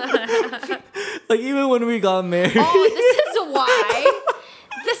dropping you. Like even when we got married. Oh, this is why.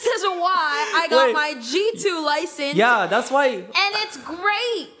 This is why I got Wait. my G2 license. Yeah, that's why. And it's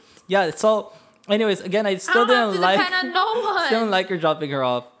great. Yeah. So, anyways, again, I I still don't have didn't to like. depend on no one. Still didn't like her dropping her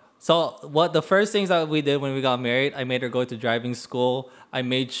off. So what the first things that we did when we got married, I made her go to driving school. I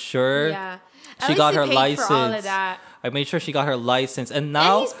made sure Yeah. At she least got he her paid license. for all of that. I made sure she got her license, and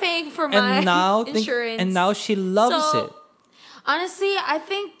now And he's paying for my and now insurance. and now she loves So, it. Honestly, I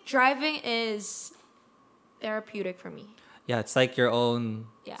think driving is therapeutic for me. Yeah, it's like your own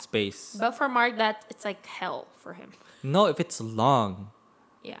Yeah. space. But for Mark, it's like hell for him. No, if it's long.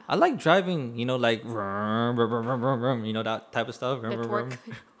 Yeah. I like driving, like vroom, vroom, vroom, vroom, vroom, that type of stuff. Vroom, The vroom, vroom.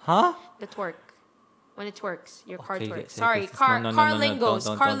 twerk. Huh? The twerk. When it twerks, your car Okay, twerks. okay, Sorry, okay, car no, car no, no, lingos.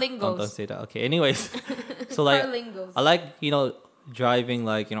 don't- Car don't- lingos. Don't say that. Okay. Anyways, so like Car lingos. I like driving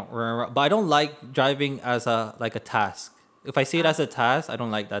like but I don't like driving as a task. If I see it as a task, I don't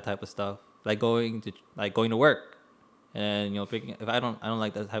like that type of stuff. Like going to work, and picking. If I don't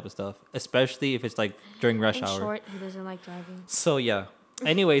like that type of stuff, especially if it's like during rush In hour. short, he doesn't like driving. So yeah,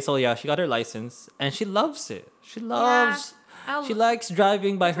 Anyway, so yeah, she got her license and she loves it. She I'll- likes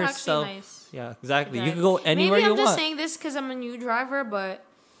driving by It's actually herself. nice. Yeah, exactly. to You drive. can go anywhere Maybe you I'm just want. saying this because I'm a new driver, but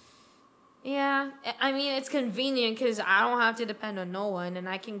yeah, I mean it's convenient because I don't have to depend on no one, and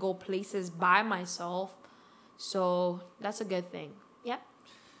I can go places by myself. So that's a good thing. Yeah.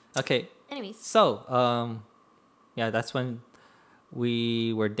 Okay, Anyways, so yeah, that's when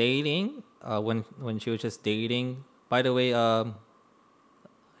we were dating. When she was just dating. By the way,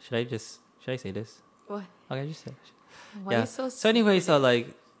 should I say this? what? Okay, just say. Why Yeah. you so? So anyway, so secretive?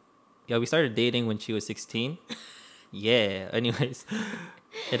 like, yeah, we started dating when she was 16. Yeah. Anyways,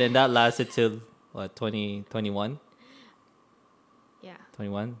 and then that lasted till what 2021. Yeah.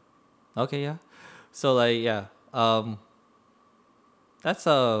 21. Okay, yeah. So like, yeah. That's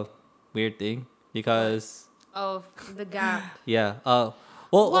a weird thing because Oh, the gap. yeah.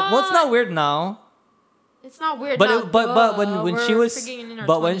 What's not What? weird now? It's not weird. But now, but when she we're was freaking in our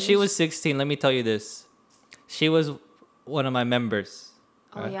but when she 20s. was 16, let me tell you this. She was one of my members.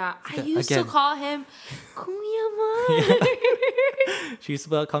 Oh Alright? yeah, I Again- used to again. call him Kuyama. She used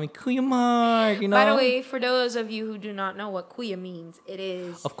to call me Kuya Mark, you know. By the way, for those of you who do not know what Kuya means, it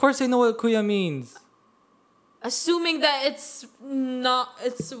is Of course I know what Kuya means. assuming that it's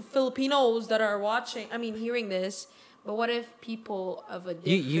Filipinos that are watching. I mean, hearing this. But what if people of a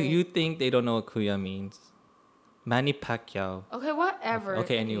different? You think they don't know what Kuya means? Manny Pacquiao. Okay, whatever.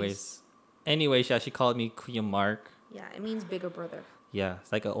 Okay, anyways, yeah, she called me Kuya Mark. Yeah, it means bigger brother, Yeah,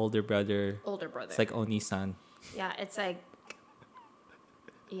 it's like an older brother. older brother. It's like Oni-san. Yeah, it's like.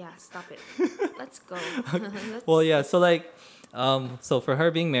 Yeah, stop it. Let's go. Let's- Well, yeah, so like, so for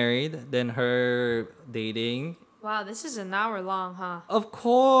her being married, then her dating. Wow, this is an hour long, huh? Of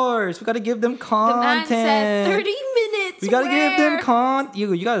course, we gotta give them The content. man said 30 minutes. We gotta give them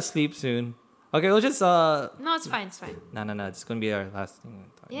where? You gotta sleep soon. Okay, we'll just No, it's fine. It's fine. no. It's gonna be our last thing.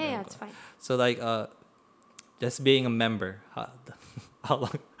 Yeah, it's fine. So like just being a member. How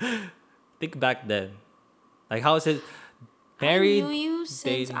long? Think back then. Like how is it? Married. I knew you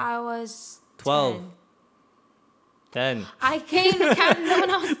since dating. I was 12. 10. 10. I came to Canada when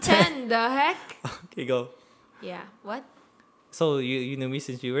I was 10. The heck? Okay, go. Yeah. What? So you knew me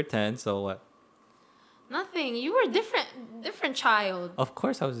since you were 10. So what? Nothing. You were different child. Of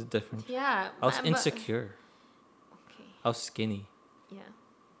course I was different. Yeah. I was but- insecure. Okay. I was skinny, Yeah.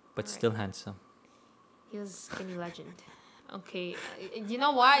 but Alright. still handsome. He was a skinny legend. Okay. You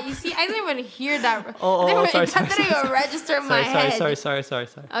know what? You see, I didn't even hear that. Oh, sorry, That didn't even register in my head. Sorry.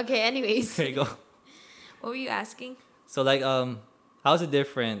 Okay. Anyways, There you go. what were you asking? So like how's it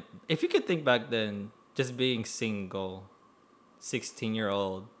different? If you could think back then, just being single,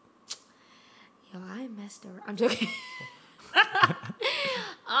 16-year-old. Yo, I messed around. I'm joking.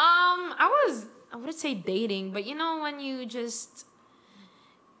 I wouldn't say dating, but you know when you just,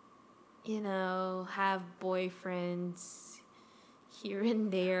 have boyfriends here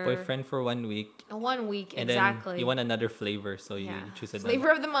and there. Boyfriend for 1 week. 1 week, And exactly. then you want another flavor, so you choose another. Flavor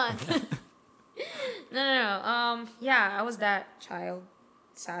of the month. No. Yeah, I was that child,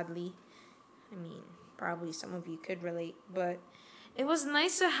 sadly. I mean, probably some of you could relate, but it was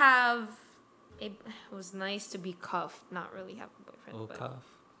nice to have. It was nice to be cuffed, not really have a boyfriend. Oh, but cuff.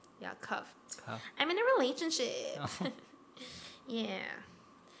 Yeah, cuffed. Cuff. I'm in a relationship. Oh. Yeah.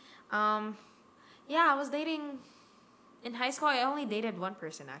 Yeah, I was dating. In high school, I only dated one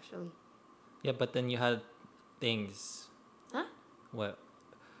person, actually. Yeah, but then you had things. Huh? What?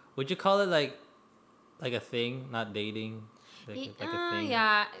 Would you call it like a thing, not dating? Like a thing.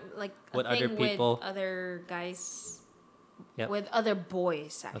 Yeah, like a With thing other people? with other guys, Yep. with other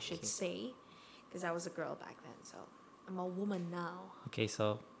boys, I should Okay. say, because I was a girl back then. So I'm a woman now. Okay,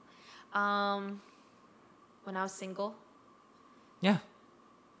 so When I was single, yeah,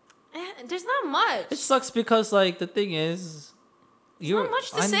 there's not much. it sucks because like the thing is, not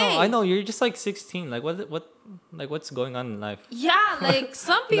much to I say. I know. You're just like 16. Like what's going on in life? Yeah, like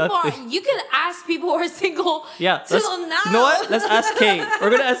some people are. Nothing. You could ask people who are single. Yeah, till now. You know what? Let's ask Kate. We're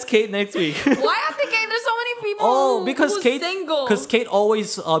gonna ask Kate next week. Why after Kate? There's so many people. Oh, because who's Kate, single. because Kate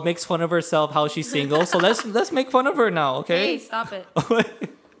always makes fun of herself how she's single. So let's make fun of her now, Hey, okay? stop it.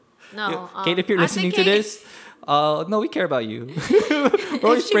 No, Kate, if you're I think listening to Kate- this, no, we care about you. we're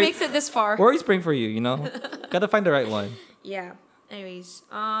always if she praying, makes it this far. we're always praying for you. You know, gotta find the right one. Yeah. Anyways,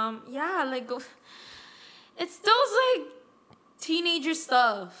 yeah, like it's those like teenager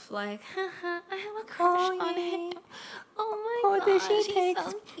stuff. Like, I have a crush on him. Oh my gosh, he's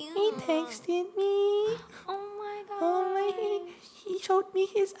so cute. me. Oh my gosh. He showed me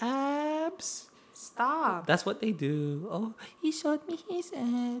his abs. Stop. That's what they do. Oh, he showed me his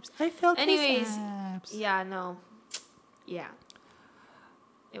abs. I felt Anyways, his abs. yeah, no. Yeah.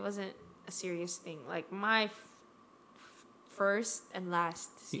 it wasn't a serious thing. Like my first and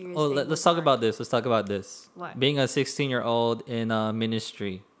last serious Oh, thing let's was talk Mark. about this. Let's talk about this. What? Being a 16-year-old in a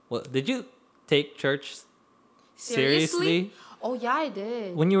ministry. Well, did you take church seriously? Oh yeah, I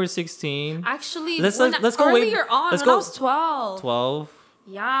did. When you were 16? Actually, Let's go earlier on let's when I go was 12. 12?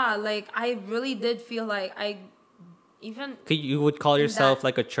 Yeah, like I really did feel like I even You would call yourself that-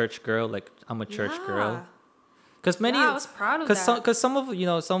 like a church girl, like I'm a church Yeah. girl. Because many, Yeah, I was proud of that. Because some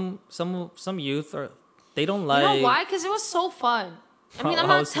of some youth are, they don't like. You know why? Because it was so fun. I mean,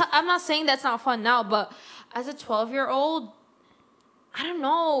 I'm not saying that's not fun now, but as a 12-year-old, I don't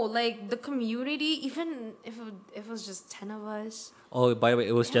know, like the community, even if it was just 10 of us. Oh, by the way,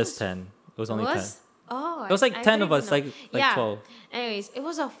 it was It just was- 10. It was only it 10. was? Oh, It was like I 10 didn't of us, even know. like Yeah. 12. Anyways, it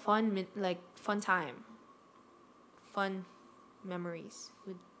was a fun time. Fun memories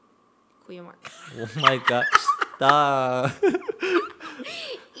with Kuya Mark. Oh my gosh. Stop.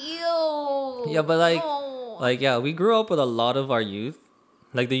 Ew. Yeah, but No. yeah, we grew up with a lot of our youth.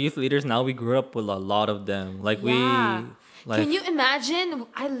 Like the youth leaders now, we grew up with a lot of them. Like Yeah. we, like Can you imagine?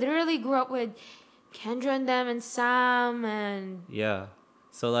 I literally grew up with Kendra and them and Sam and yeah.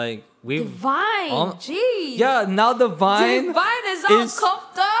 So like we've Divine. all- Jeez. yeah. Now the Vine Divine is all is-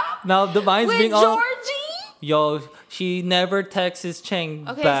 cuffed up now the Vine's with being all Georgie. yo. She never texts Cheng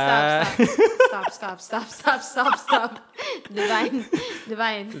Okay, back. stop. Divine.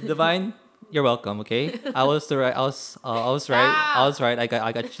 Divine, you're welcome. Okay, I was right. I was right. I was right. I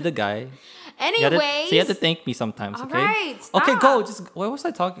got you the guy. Anyways. So you have to thank me sometimes. All Okay. right, Okay, go. stop. Just what was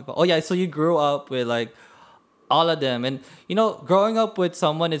I talking about? Oh yeah. So you grew up with like all of them, and growing up with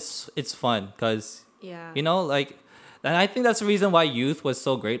someone it's fun because Yeah. like, and I think that's the reason why youth was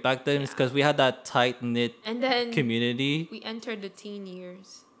so great back then. Is Yeah. because we had that tight knit And then community. we entered the teen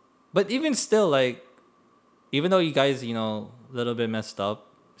years. But even still, like, even though you guys, a little bit messed up,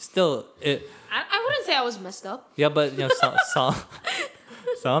 still I wouldn't say I was messed up. yeah. But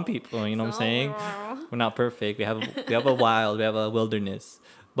some people, you know what I'm saying? We're not perfect. We have a wilderness.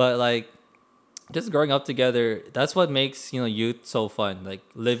 But like, just growing up together, that's what makes youth so fun. Like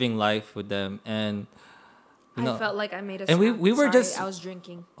living life with them, and I felt like I made a and we were Sorry, just- I was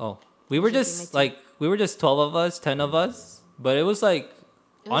drinking. we were Drinking just my tea. we were just 12 of us, 10 of us. But it was like,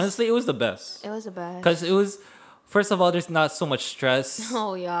 honestly, it was the best It was a bad. because it was. First of all, there's not so much stress.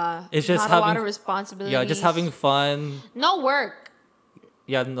 Oh yeah. It's just not a lot having- of responsibilities. Yeah, just having fun. no work.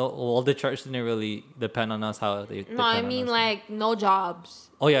 Yeah, no, all the church didn't really depend on us how they. No, I mean like no jobs.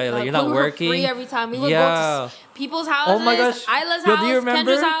 Oh yeah, like you're not we were working. free every time. We would go Yeah. to people's houses. Oh my gosh. Isla's Yo, house. do you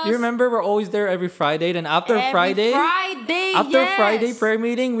remember? Kendra's house. Do you remember we're always there every Friday? Then after Every Friday, yes. Friday prayer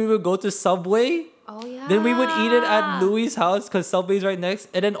meeting, we would go to Subway. Oh yeah. Then we would eat it at Louis' house because Subway's right next.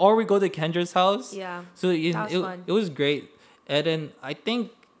 And then or we go to Kendra's house. Yeah. So That was fun. it was great. And then I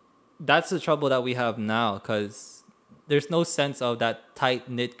think that's the trouble that we have now because there's no sense of that tight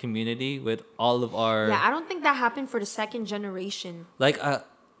knit community with all of our Yeah, I don't think that happened for the second generation. like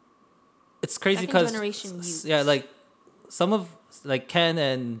it's crazy Second because generation youths. yeah, like some of like Ken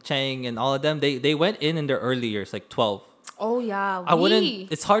and Chang and all of them, they went in their early years, like 12. Oh yeah. I wouldn't.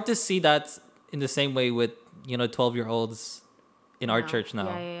 It's hard to see that in the same way with 12-year-olds in our church now.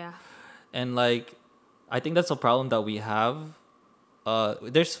 Yeah. And like, I think that's a problem that we have.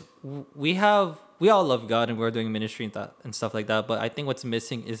 We all love God and we're doing ministry and stuff like that. But I think what's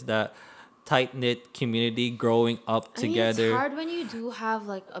missing is that tight knit community growing up together. It's hard when you do have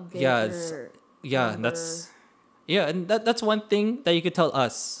like a bigger. Yeah, and that's one thing that you could tell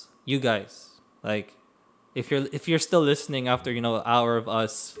us, you guys. Like, if you're still listening after an hour of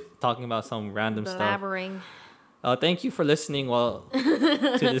us talking about some random blabbering. stuff. Thank you for listening. While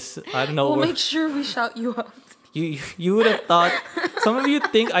to this, I don't know. We'll where- make sure we shout you out. You would have thought. Some of you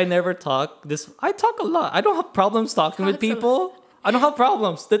think I never talk. I talk a lot. I don't have problems talking with Talks a lot. people. I don't have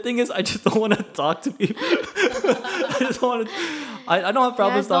problems. The thing is, I just don't want to talk to people. I just want to. I don't have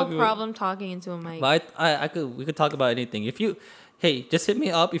problems There's talking. no problem talking into a mic. But we could talk about anything. Hey, just hit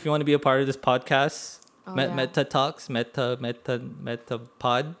me up if you want to be a part of this podcast. Oh, yeah. Meta Talks, Meta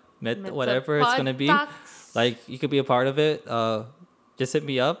Pod, whatever it's gonna be. Talks. Like you could be a part of it. Just hit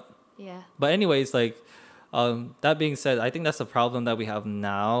me up. Yeah. But anyways, like, that being said, I think that's the problem that we have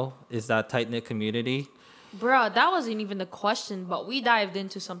now is that tight knit community. Bro, that wasn't even the question, but we dived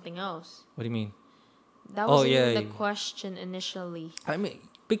into something else. What do you mean? That Oh, wasn't even yeah. the question initially. I mean,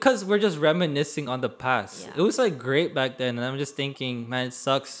 because we're just reminiscing on the past. Yeah. It was like great back then, and I'm just thinking, man, it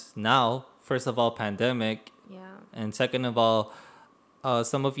sucks now. First of all, pandemic, Yeah. and second of all,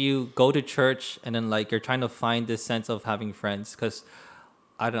 some of you go to church and then like you're trying to find this sense of having friends. Because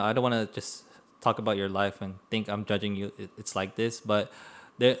I don't want to just talk about your life and think I'm judging you. It's like this, but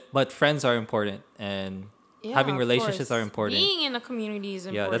but friends are important, and Yeah, having of relationships course. are important. Being in a community is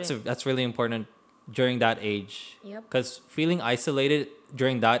Yeah, important. that's really important during that age. Yep. Because feeling isolated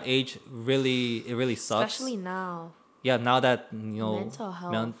during that age really sucks. Especially now Yeah, now that Mental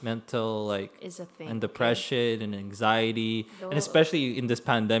health mental like is a thing. and Okay? depression and anxiety, and Tho- especially in this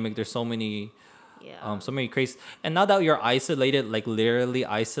pandemic, there's Yeah. so many crazy. And now that you're isolated, like literally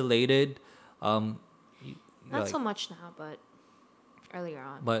isolated, you, Not like, so much now, but earlier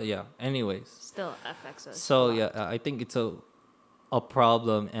on. but yeah. Anyways, Still affects us. a so lot. yeah, I think it's a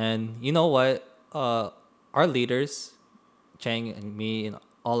problem, and you know what? Our leaders, Chang and me, and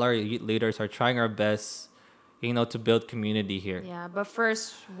all our leaders are trying our best, to build community here. Yeah, but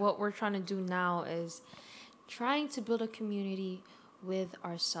first, what we're trying to do now is trying to build a community with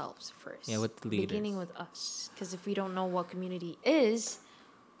ourselves first. Yeah, with the leaders. Beginning with us. Because if we don't know what community is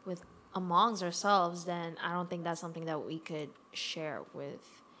with amongst ourselves, then I don't think that's something that we could share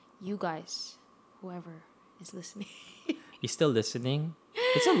with you guys, whoever is listening. You still listening?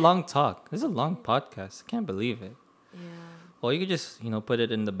 It's a long talk. It's a long podcast. I can't believe it. Yeah. Well, you could just, put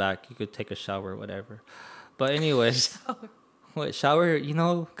it in the back. You could take a shower, whatever. But anyways, what shower?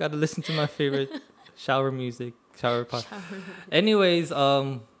 Gotta listen to my favorite shower music, shower pod. Anyways,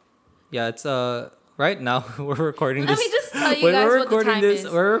 yeah, it's right now we're recording Let this. me just tell you when guys we're what the recording time this,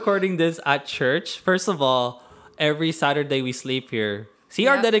 is. we're recording this at church. First of all, every Saturday we sleep here. See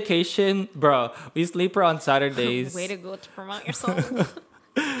our Yep. dedication, bro. We sleep here on Saturdays. Way to go to promote yourself.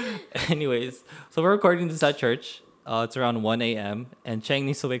 Anyways, so we're recording this at church. It's around 1 a.m. and Chang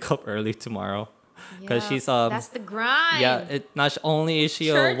needs to wake up early tomorrow. 'Cause she's, That's the grind. Yeah, not only is she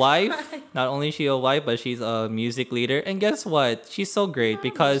a Church wife, grind. not only is she a wife, but she's a music leader. And guess what? She's so great Oh,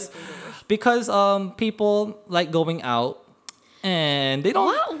 because people like going out and they don't.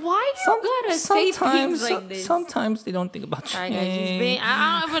 What? Why you gotta say things like this? Sometimes they don't think about Sorry, guys. He's Chang. being,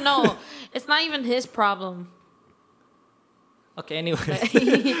 I don't even know. It's not even his problem. Okay, anyway.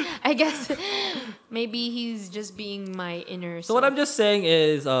 I guess maybe he's just being my inner. So what I'm just saying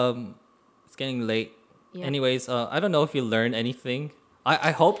is, it's getting late. Yeah. Anyways, I don't know if you learned anything.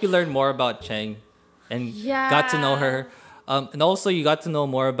 I hope you learned more about Chang, and got to know her. And also you got to know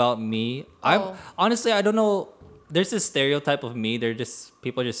more about me. Oh. Honestly, I don't know. There's this stereotype of me.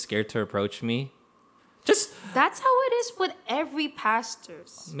 People are just scared to approach me. Just That's how it is with every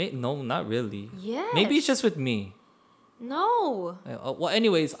pastors. no, not really. Yes. Maybe it's just with me. No. Well,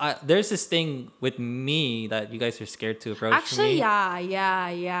 anyways, there's this thing with me that you guys are scared to approach Actually, me.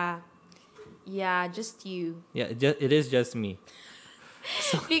 yeah. Just you. Yeah, it is just me.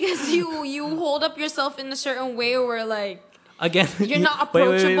 Because you hold up yourself in a certain way where like Again, You're not Wait,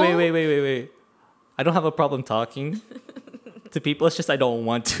 approachable? wait. I don't have a problem talking to people. It's just I don't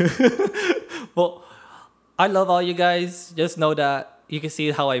want to. Well, I love all you guys. Just know that you can see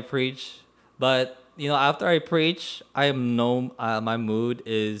how I preach. But after I preach, my mood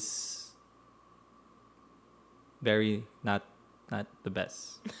is very not the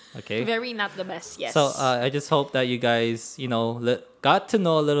best. Okay. very not the best. Yes. So I just hope that you guys, got to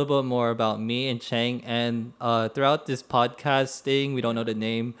know a little bit more about me and Chang. And throughout this podcasting, we don't know the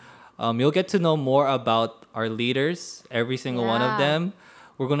name, you'll get to know more about our leaders, every single one of Yeah. them.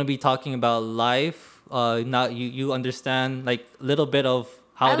 We're going to be talking about life. Now you understand like a little bit of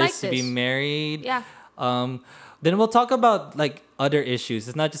how I it like is to be this. married. Yeah. Then we'll talk about like other issues.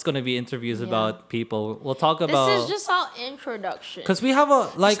 It's not just going to be interviews Yeah. about people. We'll talk about This is just our introduction. because we have a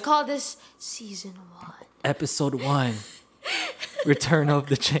Let's like call this season 1. episode 1 Return of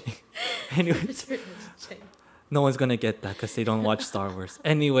the Chain. Anyways, no one's gonna get that because they don't watch Star Wars.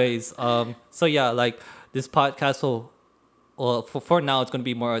 Anyways, so yeah, like this podcast well for now it's gonna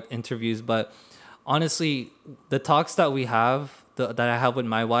be more interviews, but honestly the talks that we have that I have with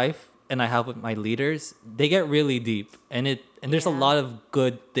my wife and I have with my leaders, they get really deep, and there's a Yeah. lot of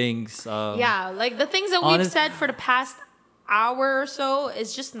good things. Yeah, like the things that we've honest- said for the past hour or so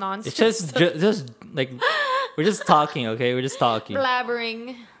is just nonsense. it's just like we're just talking, okay? We're just talking.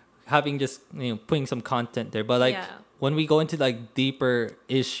 blabbering. Having just putting some content there, but like Yeah. when we go into like deeper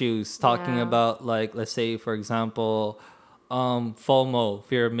issues, talking Yeah. about like, let's say for example, FOMO,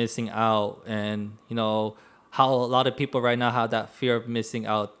 fear of missing out, and how a lot of people right now have that fear of missing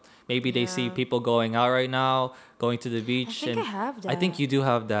out. Maybe they see Yeah. people going out right now, going to the beach. think and I have I think that. you do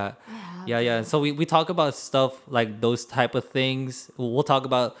have that. I have Yeah. So we talk about stuff like those type of things. We'll talk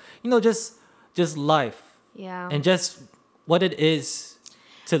about just life Yeah. and just what it is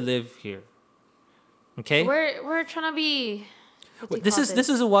to live here. Okay? we're trying to be This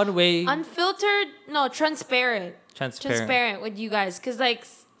is a one way unfiltered, no, transparent with you guys, because like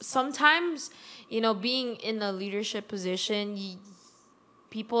sometimes being in a leadership position,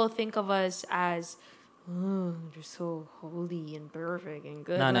 people think of us as, oh, you're so holy and perfect and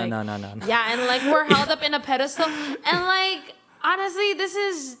good. No. Yeah, and like we're held up in a pedestal. And like honestly, this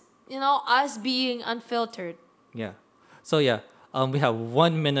is, us being unfiltered. Yeah. So yeah, we have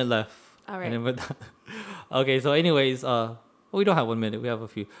 1 minute left. All right. And then we're done. Okay. So anyways, we don't have 1 minute. We have a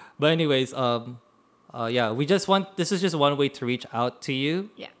few. But anyways, yeah, this is just one way to reach out to you.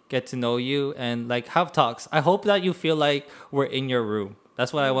 Yeah. Get to know you and like have talks. I hope that you feel like we're in your room.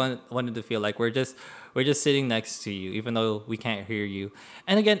 That's what I wanted to feel like. We're just sitting next to you, even though we can't hear you.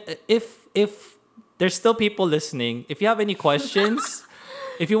 And again, if there's still people listening, if you have any questions,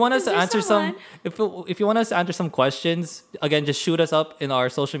 if you want us to answer if you want us to answer some questions, again, just shoot us up in our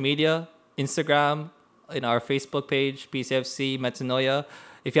social media, Instagram, in our Facebook page, PCFC Metanoia.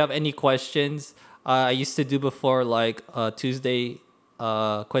 If you have any questions, I used to do before like Tuesday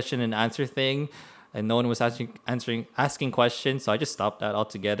question and answer thing, and no one was asking questions, so I just stopped that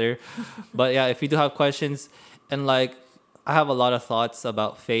altogether. But yeah, if you do have questions, and like I have a lot of thoughts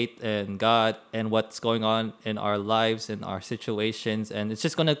about faith and God and what's going on in our lives and our situations, and it's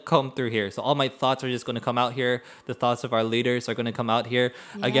just gonna come through here. So all my thoughts are just gonna come out here. The thoughts of our leaders are gonna come out here.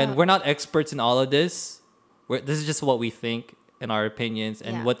 Yeah. Again, we're not experts in all of this. This is just what we think and our opinions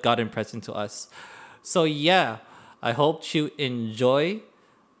and what God impressed into us. So yeah, I hope you enjoy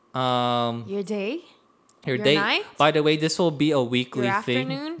Your day. your Your day. night? By the way, this will be a weekly Your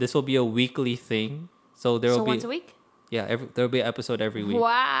thing. afternoon? This will be a weekly thing. So there will be once a week? Yeah, there will be an episode every week.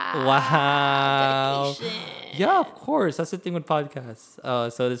 Wow. Wow. Dedication. Yeah, of course. That's the thing with podcasts.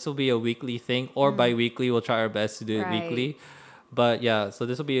 So this will be a weekly thing or bi-weekly. We'll try our best to do it Right. weekly. But yeah, so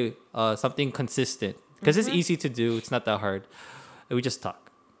this will be something consistent because it's easy to do. It's not that hard. We just talk.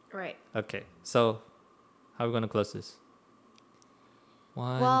 Right. Okay. So how are we going to close this?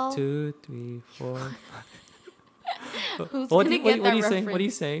 One, Well- 2, 3, 4. Who's What gonna are get that you saying? reference? What are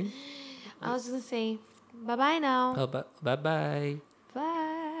you saying? I was just gonna say bye now. Oh, bye. Bye.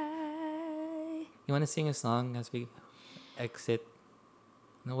 You want to sing a song as we exit?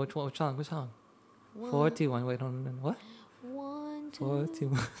 No, which one? Which song? 41. Wait, hold on. What? 1, 2.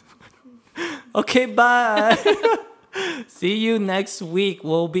 41. Okay, bye. See you next week.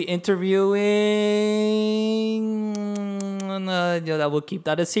 We'll be interviewing. I will keep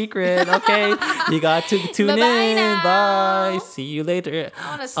that a secret. Okay, you got to tune Bye-bye in. now. Bye. See you later. I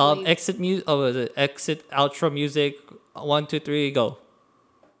wanna sleep. Exit outro music. 1, 2, 3, go.